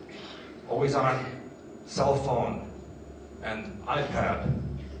 Always on cell phone and iPad.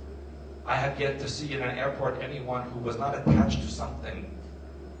 I have yet to see in an airport anyone who was not attached to something.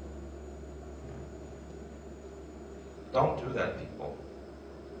 Don't do that, people.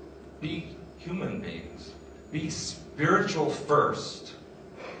 Be human beings. Be spiritual first,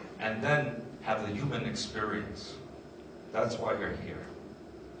 and then have the human experience. That's why you're here.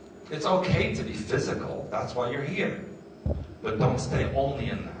 It's okay to be physical. That's why you're here. But don't stay only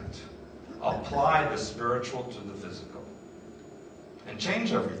in that. Apply the spiritual to the physical. And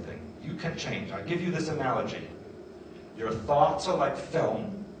change everything. You can change. I give you this analogy. Your thoughts are like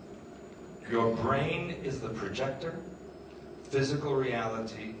film. Your brain is the projector. Physical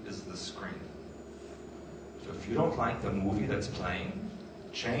reality is the screen. So if you don't like the movie that's playing,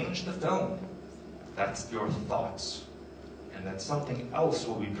 change the film. That's your thoughts. And then something else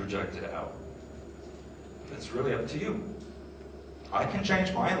will be projected out. It's really up to you. I can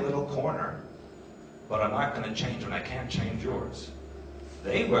change my little corner, but I'm not going to change when I can't change yours.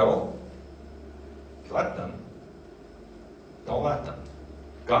 They will. Let them. Don't let them.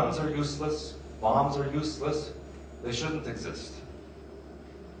 Guns are useless. Bombs are useless. They shouldn't exist.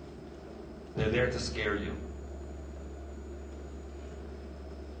 They're there to scare you.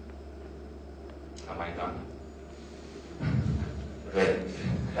 Am I done? Good.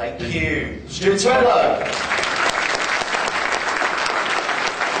 Thank you. Stewart Swerdlow.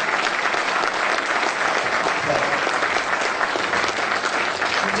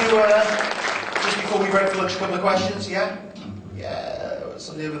 Just before we break for lunch, a couple of questions, yeah? Yeah,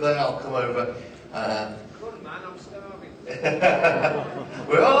 somebody over there, I'll come over. Good man, I'm starving.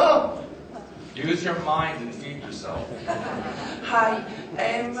 We are. Use your mind and feed yourself. Hi,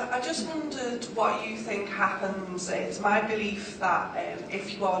 I just wondered what you think happens. It's my belief that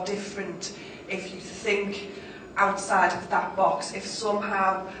if you are different, if you think outside of that box, if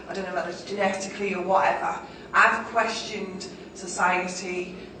somehow, I don't know whether it's genetically or whatever, I've questioned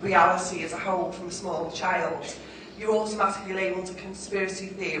society, reality as a whole from a small child. You're automatically labelled a conspiracy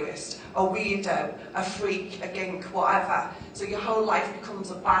theorist, a weirdo, a freak, a gink, whatever. So your whole life becomes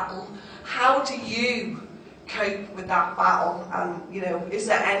a battle. How do you cope with that battle? And, you know, is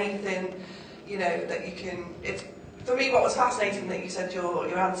there anything, you know, that you can... For me, what was fascinating that you said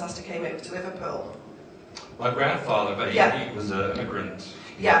your ancestor came over to Liverpool. My grandfather, but he was an immigrant.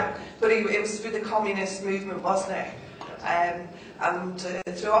 Yeah, but it was through the communist movement, wasn't it?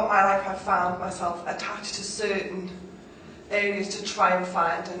 Throughout my life I've found myself attached to certain areas to try and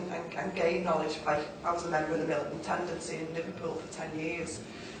find and gain knowledge. Like, I was a member of the militant tendency in Liverpool for 10 years.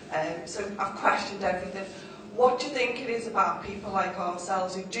 So I've questioned everything. What do you think it is about people like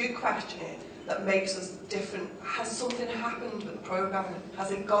ourselves who do question it that makes us different? Has something happened with the programming?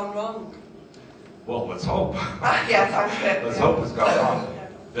 Has it gone wrong? Well, let's hope. Yeah, thank you. Let's hope it's gone wrong.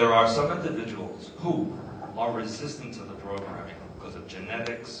 There are some individuals who are resistant to the programming because of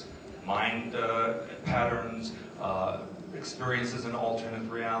genetics, mind patterns, experiences in alternate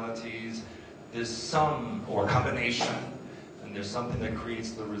realities. There's some, or combination, and there's something that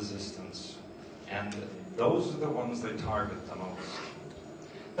creates the resistance. And those are the ones they target the most.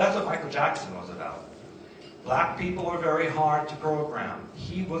 That's what Michael Jackson was about. Black people are very hard to program.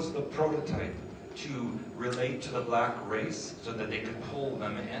 He was the prototype to relate to the black race so that they could pull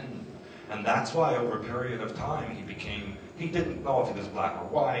them in. And that's why over a period of time he didn't know if he was black or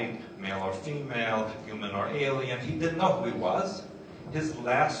white, male or female, human or alien. He didn't know who he was. His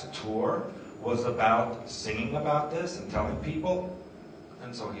last tour was about singing about this and telling people,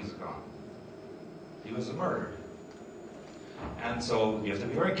 and so he's gone. He was murdered. And so you have to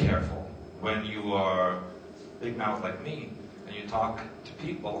be very careful when you are big mouth like me and you talk to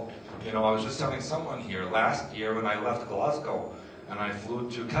people. You know, I was just telling someone here, last year when I left Glasgow and I flew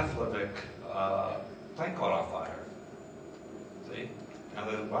to Keflavik, plane caught on fire. See? And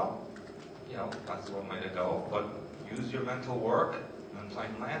then, well, you know, that's one way to go, but use your mental work, and the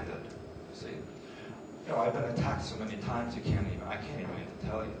plane landed. See? You know, I've been attacked so many times I can't even begin to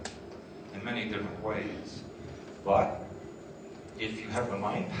tell you, in many different ways. But if you have the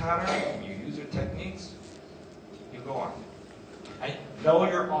mind pattern and you use your techniques, you go on. And know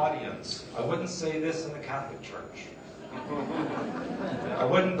your audience. I wouldn't say this in the Catholic Church. I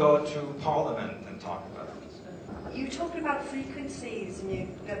wouldn't go to Parliament and talk about it. You were talking about frequencies and you're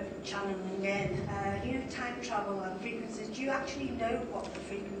channeling in. You know, time travel and frequencies. Do you actually know what the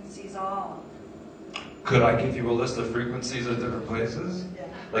frequencies are? Could I give you a list of frequencies at different places? Yeah.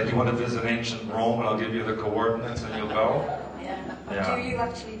 Like you want to visit ancient Rome and I'll give you the coordinates and you'll go? Yeah. Yeah. Do you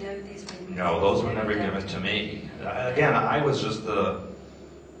actually know these frequencies? No, those were never given to me. Again, I was just the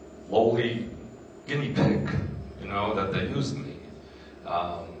lowly guinea pig, you know, that they used me.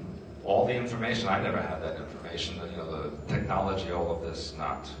 All the information, I never had that information, you know, the technology, all of this,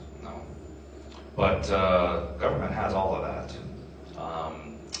 no. But government has all of that.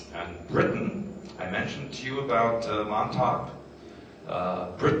 And Britain, I mentioned to you about Montauk.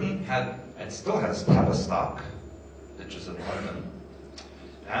 Britain had, and still has, Tavistock, which is in London.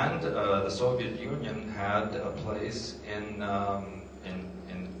 And the Soviet Union had a place in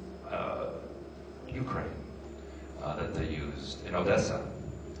Ukraine that they used, in Odessa.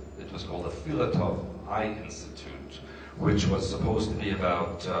 It was called the Filatov Eye Institute, which was supposed to be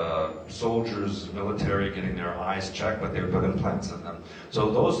about soldiers, military, getting their eyes checked, but they would put implants in them.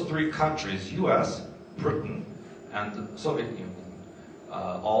 So those three countries, US, Britain, and the Soviet Union,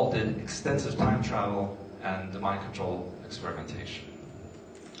 all did extensive time travel and mind control experimentation.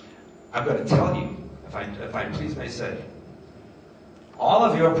 I'm going to tell you, if I please may say, all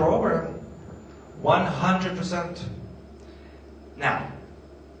of your program, 100%. Now,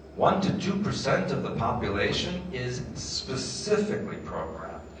 1 to 2% of the population is specifically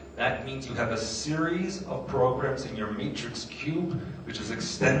programmed. That means you have a series of programs in your matrix cube, which is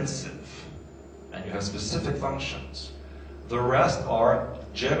extensive, and you have specific functions. The rest are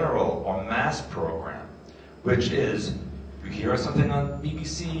general or mass program, which is, you hear something on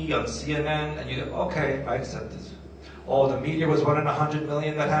BBC, on CNN, and you go, okay, I accept this. Oh, the media was 1 in 100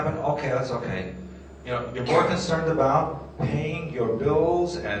 million that happened? Okay, that's okay. You know, you're more concerned about paying your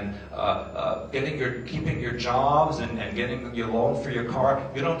bills and keeping your jobs and getting your loan for your car.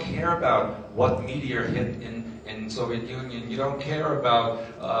 You don't care about what meteor hit in Soviet Union. You don't care about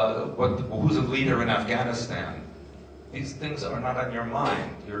who's a leader in Afghanistan. These things are not on your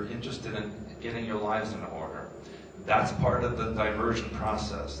mind. You're interested in getting your lives in order. That's part of the diversion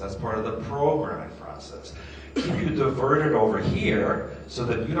process. That's part of the programming process. Keep you diverted over here so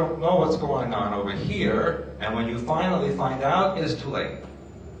that you don't know what's going on over here, and when you finally find out, it's too late.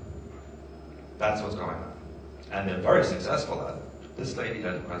 That's what's going on. And they're very successful at it. This lady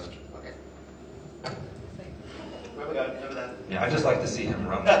had a question. Okay. Where we go? Over there. Yeah, I just like to see him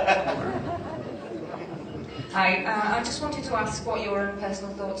run. Hi, I just wanted to ask what your own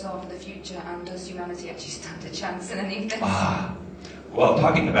personal thoughts are for the future, and does humanity actually stand a chance in any of this? Well,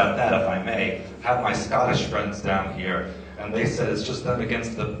 talking about that, if I may, have my Scottish friends down here, and they said it's just them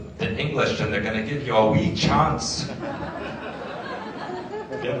against the English, and they're going to give you a wee chance.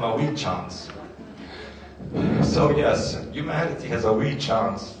 Give them a wee chance. So yes, humanity has a wee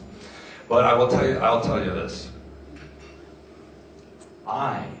chance. But I'll tell you this.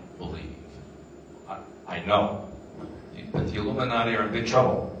 I believe, I know, that the Illuminati are in big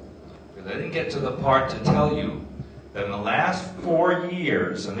trouble. Because I didn't get to the part to tell you that in the last 4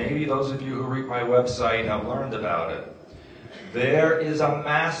 years, and maybe those of you who read my website have learned about it, there is a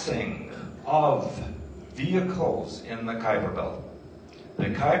massing of vehicles in the Kuiper Belt. The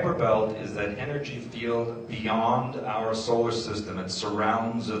Kuiper Belt is that energy field beyond our solar system. It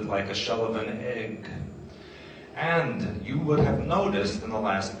surrounds it like a shell of an egg. And you would have noticed in the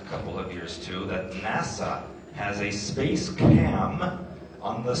last couple of years too that NASA has a space cam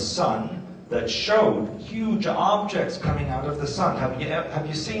on the sun that showed huge objects coming out of the sun. Have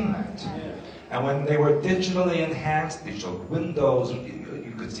you seen that? Yeah. And when they were digitally enhanced, they showed windows,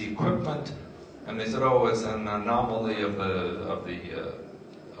 you could see equipment, and they said, oh, it's an anomaly of the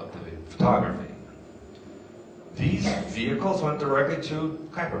photography. These vehicles went directly to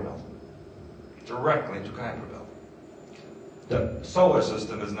Kuiper Belt. Directly to Kuiper Belt. The solar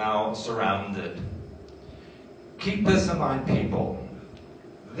system is now surrounded. Keep this in mind, people.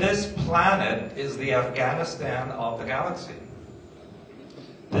 This planet is the Afghanistan of the galaxy.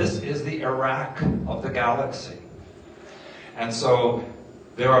 This is the Iraq of the galaxy. And so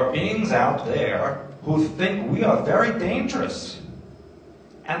there are beings out there who think we are very dangerous.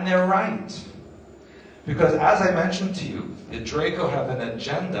 And they're right. Because as I mentioned to you, the Draco have an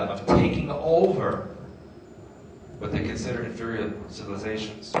agenda of taking over what they consider inferior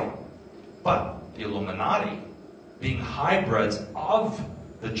civilizations. But the Illuminati, being hybrids of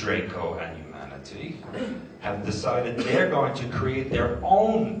the Draco and humanity, have decided they're going to create their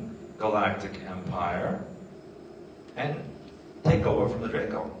own galactic empire and take over from the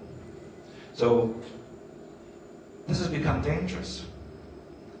Draco. So this has become dangerous.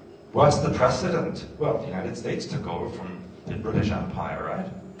 What's the precedent? Well, the United States took over from the British Empire, right?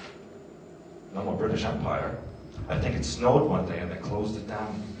 No more British Empire. I think it snowed one day and they closed it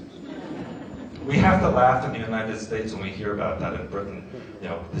down. We have to laugh in the United States when we hear about that in Britain. You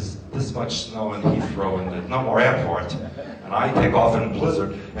know, this much snow in Heathrow and there's no more airport. And I take off in a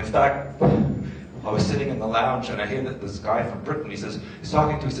blizzard. In fact, I was sitting in the lounge and I hear that this guy from Britain, he's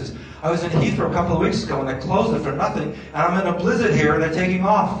talking to me, he says, I was in Heathrow a couple of weeks ago and they closed it for nothing and I'm in a blizzard here and they're taking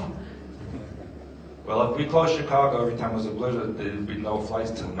off. Well, if we closed Chicago every time there was a blizzard, there'd be no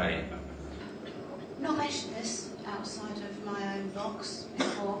flights till May. Not mentioned this outside of my own box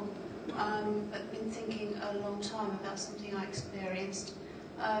before. But been thinking a long time about something I experienced.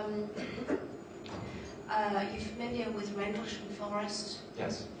 You're familiar with Rendlesham Forest?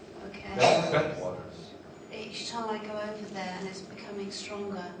 Yes. Okay. Bentwaters. Each time I go over there, and it's becoming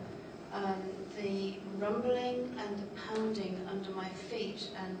stronger, the rumbling and the pounding under my feet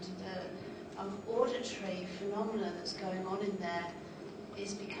and the auditory phenomena that's going on in there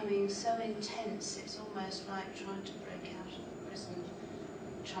is becoming so intense. It's almost like trying to break out of prison.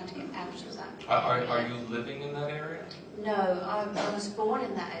 Trying to get out of that. Are you living in that area? No, I was born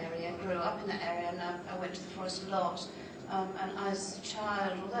in that area, grew up in that area, and I went to the forest a lot. And as a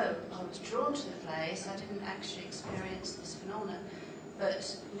child, although I was drawn to the place, I didn't actually experience this phenomenon.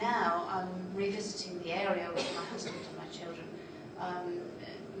 But now I'm revisiting the area with my husband and my children.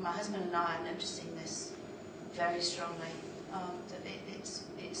 My husband and I are noticing this very strongly. That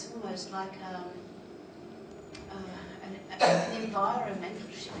it's almost like an environmental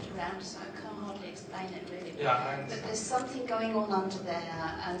shift around us. I can't hardly explain it really. Yeah, but there's something going on under there,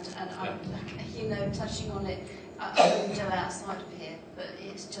 and I'm, touching on it. I wouldn't go outside of here, but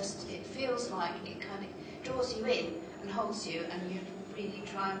it's just, it feels like it kind of draws you in, and holds you, and you really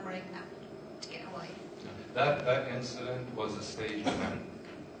try and break that to get away. That incident was a staged event.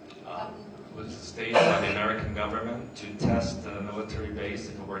 Was staged by the American government to test the military base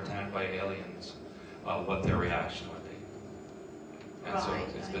if it were attacked by aliens, what their reaction would be. And so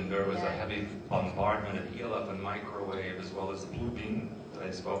there was a heavy bombardment of ELF and microwave, as well as the blue beam that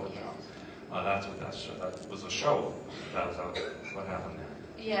I spoke about. That's what that was a show. That was what happened there.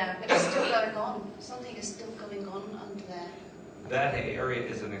 Yeah, but it's still going on. Something is still going on under there. That area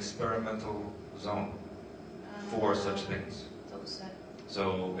is an experimental zone for such things. Thought so.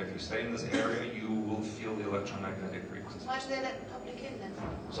 So if you stay in this area, you will feel the electromagnetic frequency. Why do they let the public in then?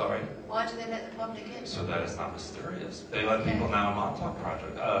 Sorry? Why do they let the public in? So that it's not mysterious. They let people now in Montauk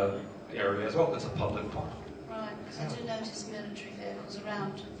Project area as well. It's a public park. Right, because I do notice military vehicles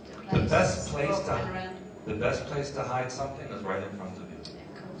around the place. The best place to hide something is right in front of you.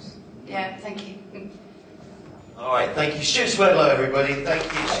 Yeah, of course. Yeah, thank you. All right, thank you. Stuart Swerdlow, everybody. Thank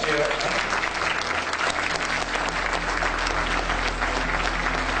you, Stuart.